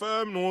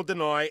confirm nor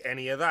deny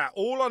any of that.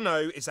 All I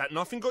know is that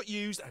nothing got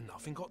used and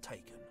nothing got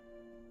taken.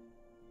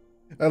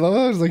 I love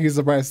how it's like he's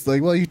surprised.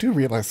 Like, well, you do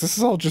realize this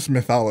is all just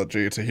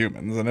mythology to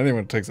humans, and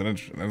anyone who takes an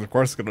interest in it is, of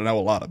course, going to know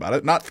a lot about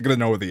it. Not going to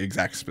know the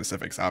exact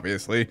specifics,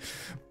 obviously,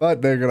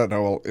 but they're going to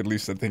know at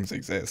least that things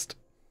exist.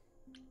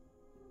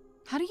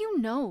 How do you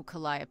know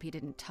Calliope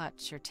didn't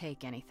touch or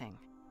take anything?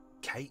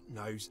 Kate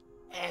knows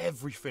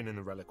everything in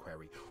the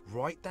reliquary,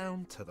 right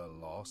down to the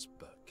last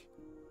book.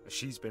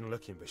 She's been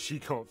looking, but she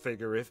can't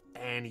figure if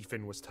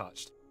anything was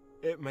touched.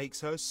 It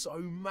makes her so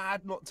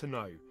mad not to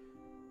know.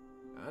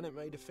 And it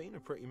made Athena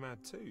pretty mad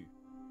too.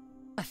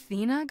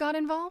 Athena got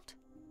involved?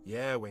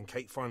 Yeah, when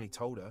Kate finally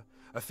told her.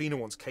 Athena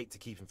wants Kate to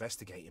keep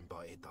investigating,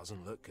 but it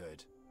doesn't look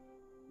good.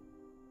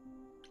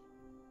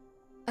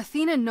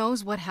 Athena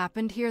knows what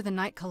happened here the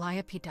night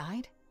Calliope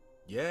died?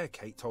 Yeah,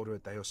 Kate told her a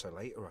day or so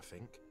later, I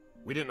think.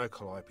 We didn't know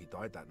Calliope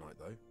died that night,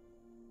 though.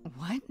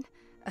 What?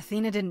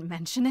 Athena didn't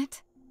mention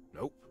it?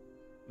 Nope.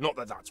 Not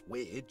that that's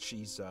weird.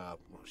 She's not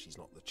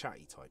the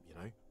chatty type, you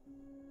know.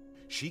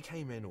 She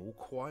came in all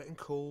quiet and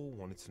cool,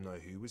 wanted to know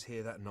who was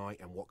here that night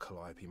and what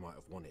Calliope might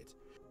have wanted.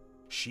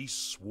 She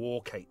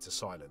swore Kate to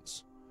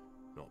silence.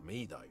 Not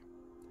me, though.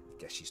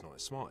 Guess she's not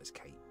as smart as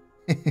Kate.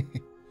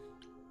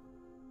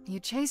 You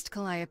chased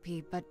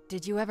Calliope, but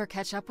did you ever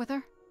catch up with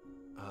her?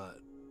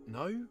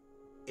 No.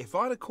 If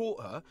I'd have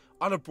caught her,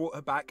 I'd have brought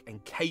her back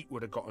and Kate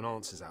would have gotten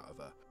answers out of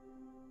her.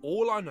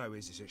 All I know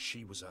is that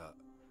she was hurt,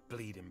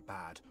 bleeding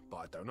bad, but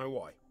I don't know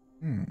why.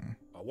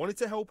 I wanted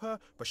to help her,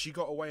 but she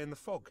got away in the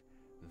fog.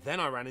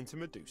 Then I ran into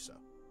Medusa.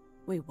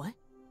 Wait, what?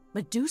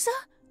 Medusa?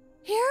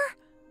 Here?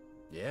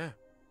 Yeah.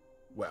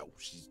 Well,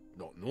 she's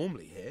not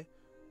normally here.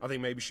 I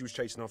think maybe she was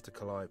chasing after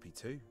Calliope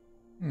too.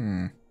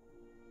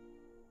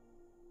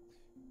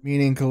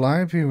 Meaning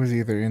Calliope was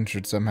either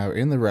injured somehow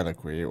in the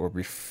reliquary or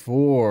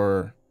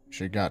before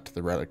she got to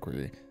the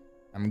reliquary.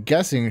 I'm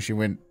guessing she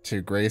went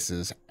to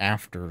Grace's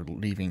after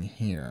leaving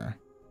here.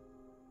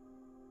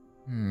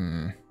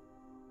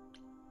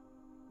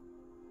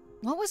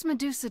 What was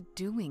Medusa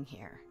doing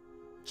here?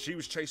 She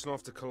was chasing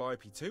after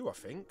Calliope too, I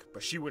think,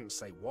 but she wouldn't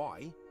say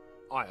why.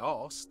 I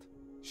asked.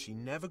 She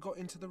never got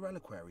into the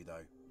reliquary,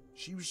 though.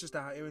 She was just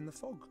out here in the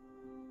fog.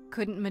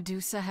 Couldn't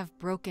Medusa have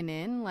broken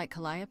in like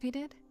Calliope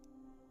did?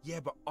 Yeah,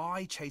 but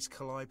I chased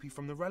Calliope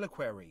from the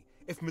reliquary.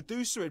 If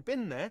Medusa had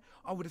been there,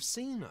 I would have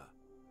seen her.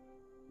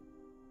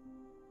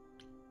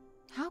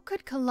 How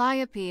could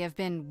Calliope have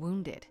been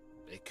wounded?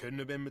 It couldn't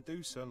have been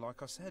Medusa,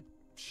 like I said.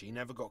 She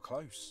never got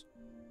close.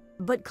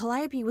 But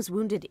Calliope was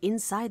wounded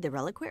inside the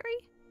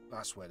reliquary?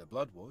 That's where the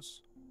blood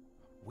was.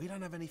 We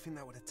don't have anything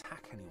that would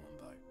attack anyone,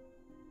 though.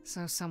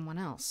 So someone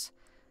else.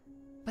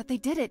 But they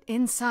did it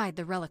inside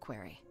the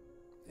reliquary.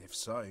 If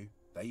so,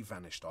 they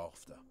vanished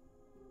after.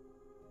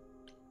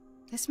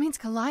 This means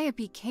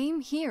Calliope came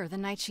here the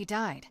night she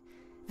died.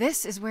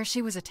 This is where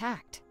she was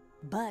attacked.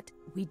 But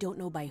we don't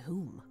know by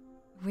whom.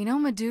 We know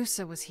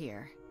Medusa was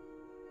here.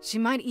 She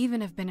might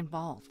even have been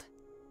involved.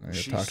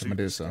 She's talk to super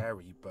Medusa.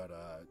 scary, but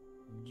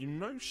you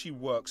know she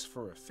works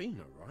for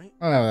Athena, right?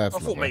 Oh, that's I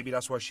thought lovely. maybe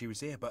that's why she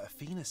was here, but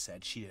Athena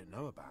said she didn't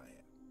know about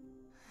it.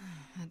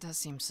 That does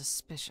seem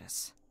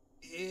suspicious.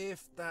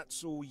 If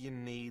that's all you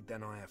need,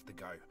 then I have to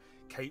go.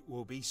 Kate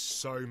will be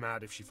so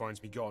mad if she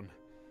finds me gone.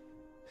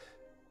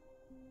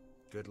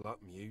 Good luck,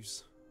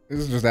 Muse. This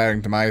is just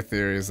adding to my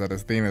theories that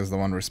Athena's the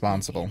one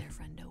responsible.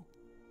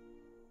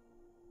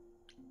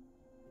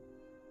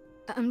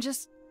 I'm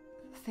just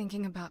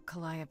thinking about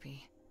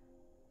Calliope.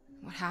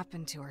 What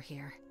happened to her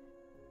here?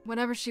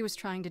 Whatever she was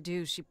trying to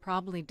do, she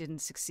probably didn't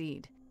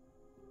succeed.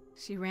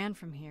 She ran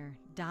from here,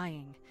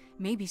 dying,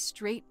 maybe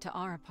straight to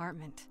our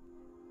apartment.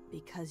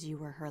 Because you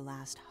were her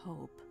last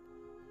hope.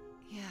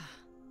 Yeah.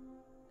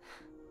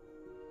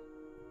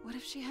 What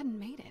if she hadn't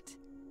made it?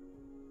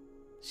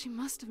 She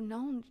must have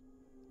known...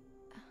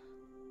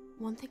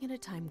 One thing at a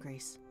time,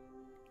 Grace.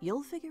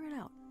 You'll figure it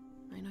out.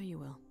 I know you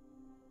will.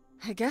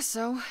 I guess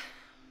so.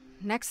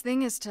 Next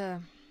thing is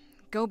to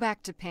go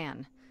back to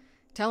Pan.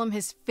 Tell him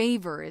his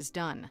favor is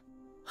done.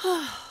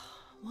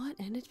 What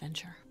an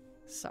adventure.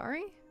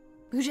 Sorry?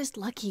 You're just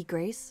lucky,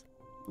 Grace.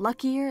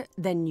 Luckier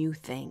than you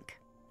think.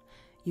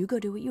 You go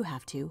do what you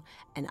have to,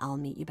 and I'll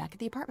meet you back at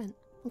the apartment,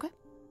 okay?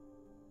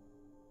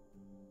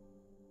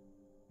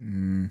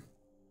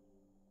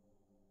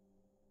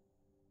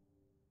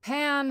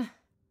 Pan!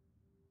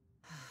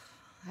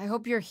 I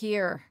hope you're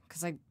here,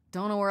 because I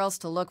don't know where else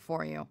to look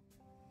for you.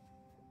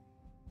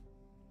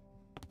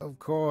 Of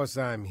course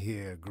I'm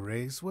here,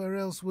 Grace. Where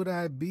else would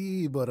I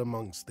be but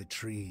amongst the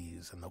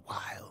trees and the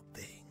wild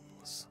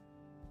things?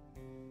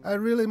 I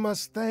really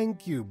must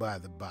thank you, by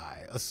the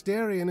by.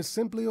 Asterion is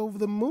simply over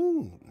the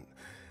moon,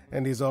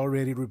 and he's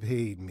already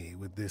repaid me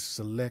with this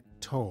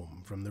select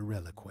tome from the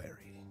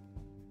reliquary.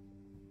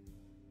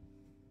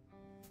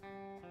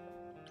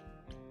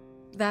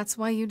 That's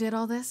why you did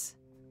all this?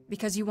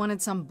 Because you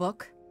wanted some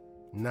book?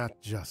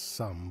 Not just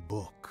some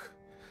book,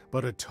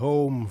 but a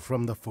tome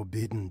from the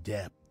forbidden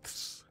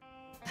depths.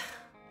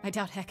 I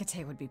doubt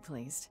Hecate would be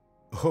pleased.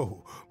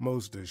 Oh,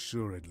 most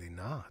assuredly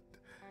not.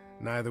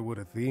 Neither would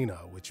Athena,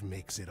 which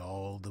makes it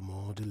all the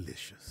more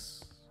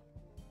delicious.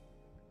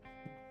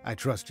 I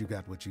trust you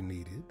got what you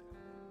needed.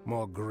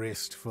 More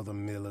grist for the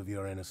mill of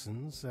your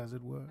innocence, as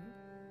it were.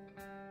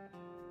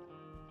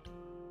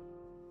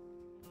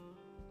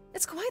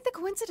 It's quite the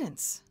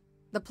coincidence.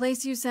 The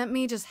place you sent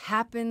me just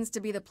happens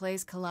to be the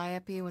place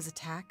Calliope was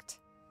attacked.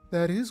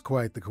 That is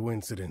quite the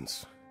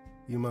coincidence.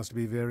 You must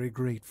be very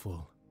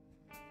grateful.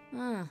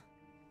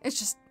 It's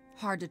just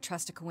hard to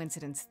trust a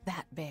coincidence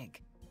that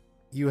big.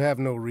 You have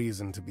no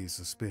reason to be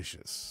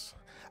suspicious.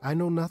 I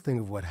know nothing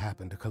of what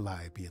happened to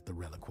Calliope at the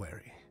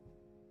reliquary.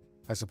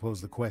 I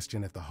suppose the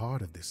question at the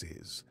heart of this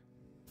is,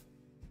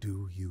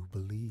 do you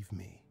believe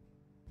me?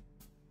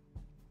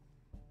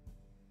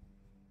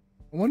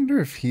 I wonder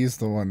if he's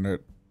the one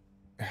that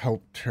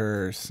helped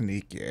her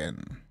sneak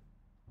in.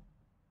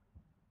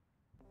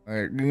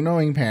 Like,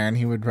 knowing Pan,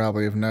 he would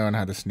probably have known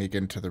how to sneak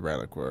into the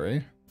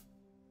reliquary.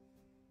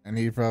 And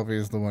he probably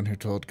is the one who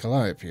told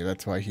Calliope.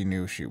 That's why he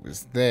knew she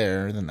was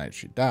there the night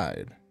she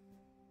died.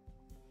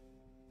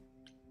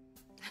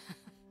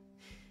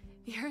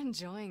 You're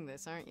enjoying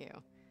this, aren't you?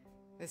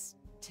 This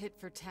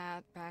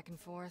tit-for-tat back and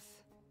forth.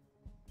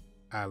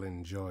 I'll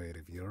enjoy it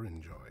if you're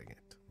enjoying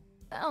it.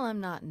 Well,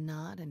 I'm not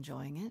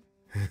enjoying it.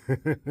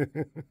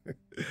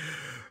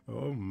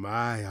 Oh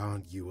my,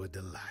 aren't you a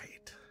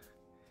delight?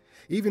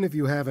 Even if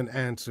you haven't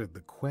answered the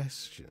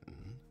question,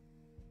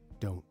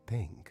 don't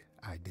think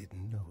I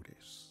didn't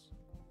notice.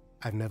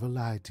 I've never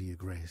lied to you,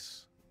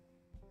 Grace,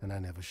 and I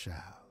never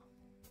shall.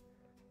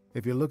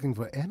 If you're looking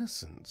for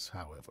innocence,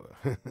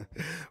 however,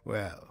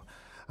 well,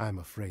 I'm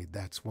afraid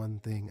that's one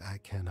thing I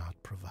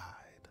cannot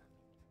provide.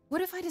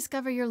 What if I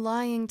discover you're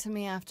lying to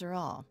me after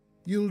all?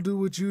 You'll do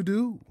what you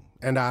do,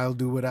 and I'll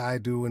do what I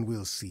do, and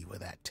we'll see where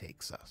that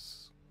takes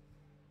us.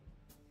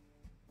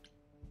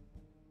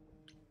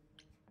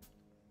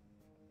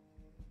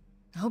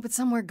 I hope it's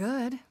somewhere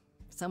good.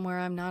 Somewhere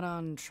I'm not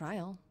on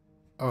trial.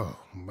 Oh,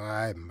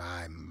 my.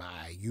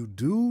 You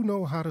do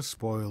know how to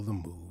spoil the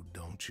mood,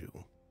 don't you?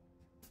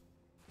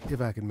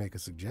 If I can make a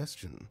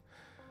suggestion,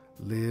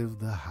 live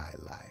the high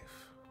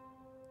life.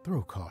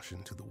 Throw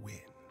caution to the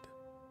wind.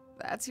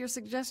 That's your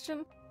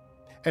suggestion?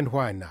 And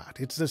why not?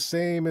 It's the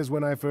same as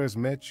when I first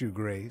met you,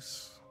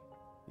 Grace.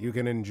 You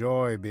can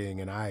enjoy being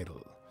an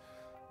idol.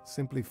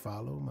 Simply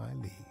follow my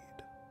lead.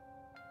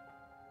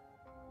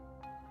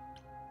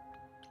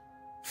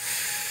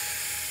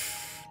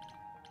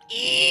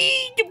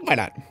 Why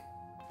not?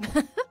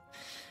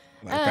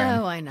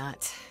 Why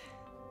not?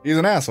 He's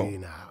an asshole. See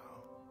now,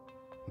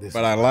 this But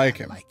is I why like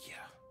him. Like you.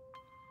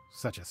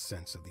 Such a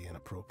sense of the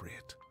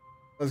inappropriate.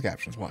 Those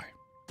captions, why?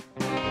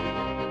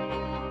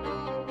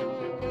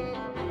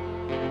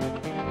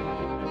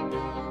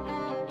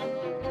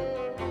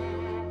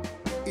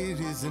 It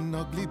is an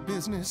ugly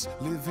business,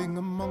 living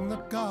among the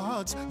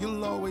gods.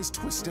 You'll always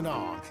twist an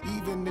arm,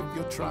 even if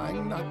you're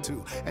trying not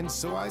to. And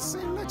so I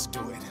say, let's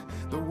do it.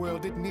 The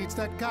world, it needs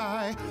that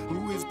guy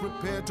who is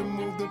prepared to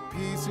move the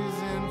pieces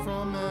in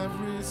from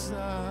every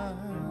side.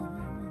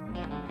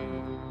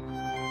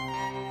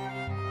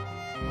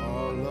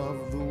 All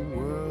of the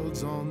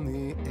world's on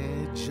the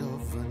edge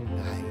of a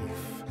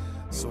knife.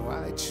 So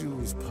I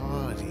choose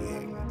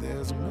partying.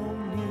 There's no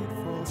need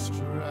for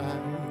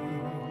strife.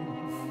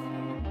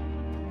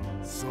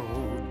 So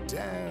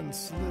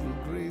dance, little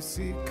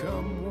Gracie,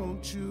 come,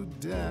 won't you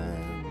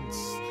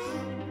dance?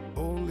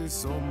 Only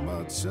so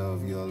much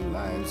of your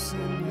life's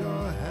in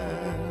your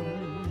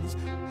hands.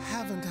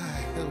 Haven't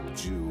I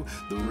helped you?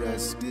 The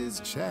rest is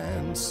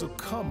chance. So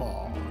come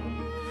on,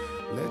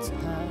 let's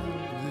have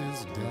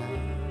this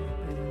dance.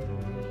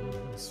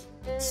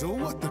 So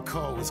what, the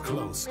call was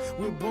close.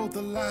 We're both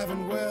alive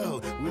and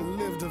well. We'll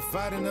live to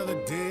fight another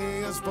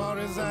day, as far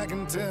as I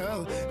can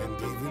tell. And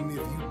even if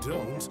you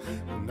don't,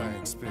 and I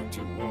expect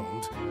you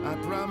won't, I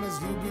promise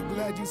you'll be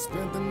glad you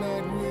spent the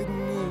night with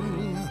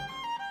me.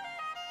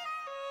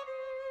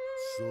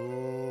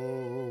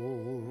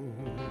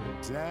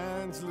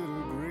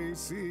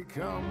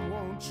 come,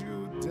 won't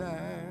you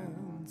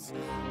dance?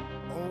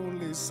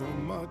 Only so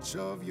much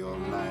of your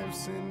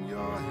life's in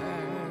your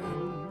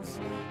hands.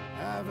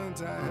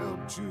 Haven't I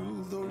helped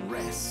you? The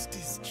rest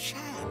is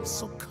chance.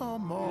 So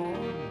come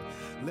on,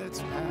 let's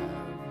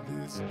have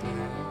this dance.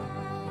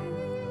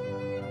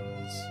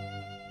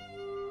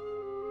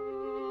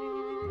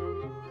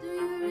 Do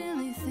you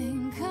really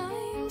think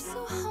I'm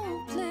so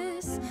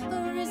hopeless?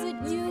 Or is it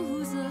you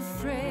who's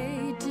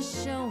afraid to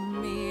show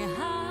me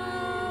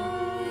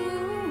how you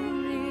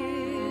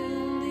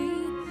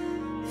really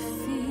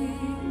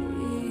feel?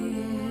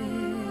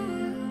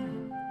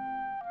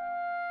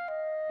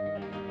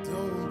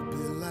 Don't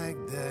be like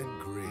that,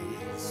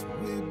 Grace.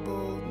 We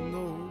both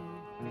know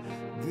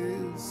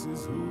this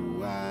is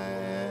who I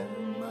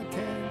am. I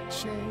can't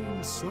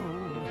change, so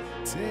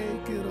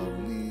take it or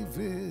leave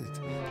it.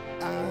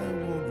 I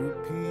won't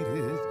repeat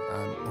it.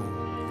 I'm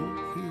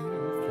only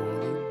here for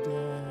the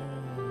dance.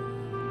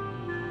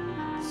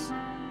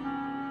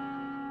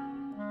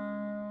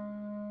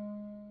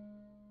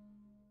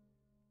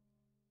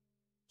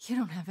 You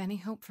don't have any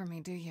hope for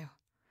me, do you?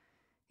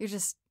 You're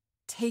just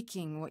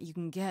taking what you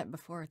can get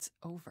before it's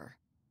over.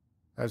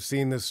 I've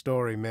seen this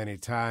story many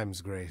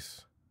times,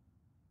 Grace.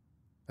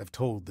 I've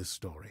told this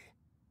story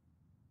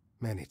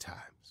many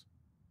times.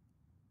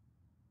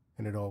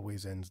 And it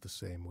always ends the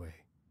same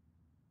way.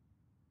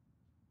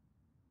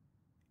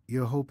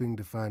 You're hoping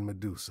to find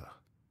Medusa,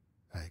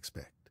 I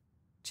expect.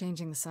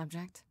 Changing the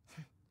subject?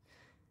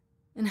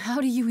 And how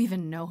do you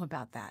even know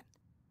about that?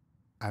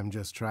 I'm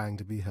just trying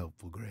to be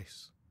helpful,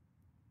 Grace.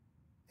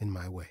 In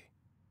my way.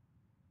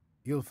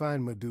 You'll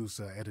find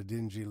Medusa at a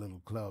dingy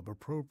little club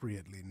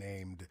appropriately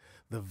named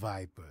the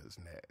Viper's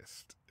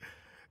Nest.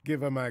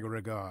 Give her my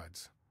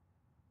regards.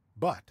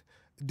 But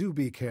do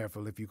be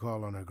careful if you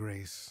call on her,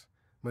 Grace.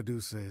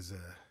 Medusa is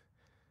a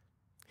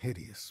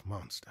hideous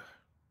monster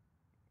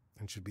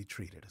and should be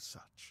treated as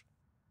such.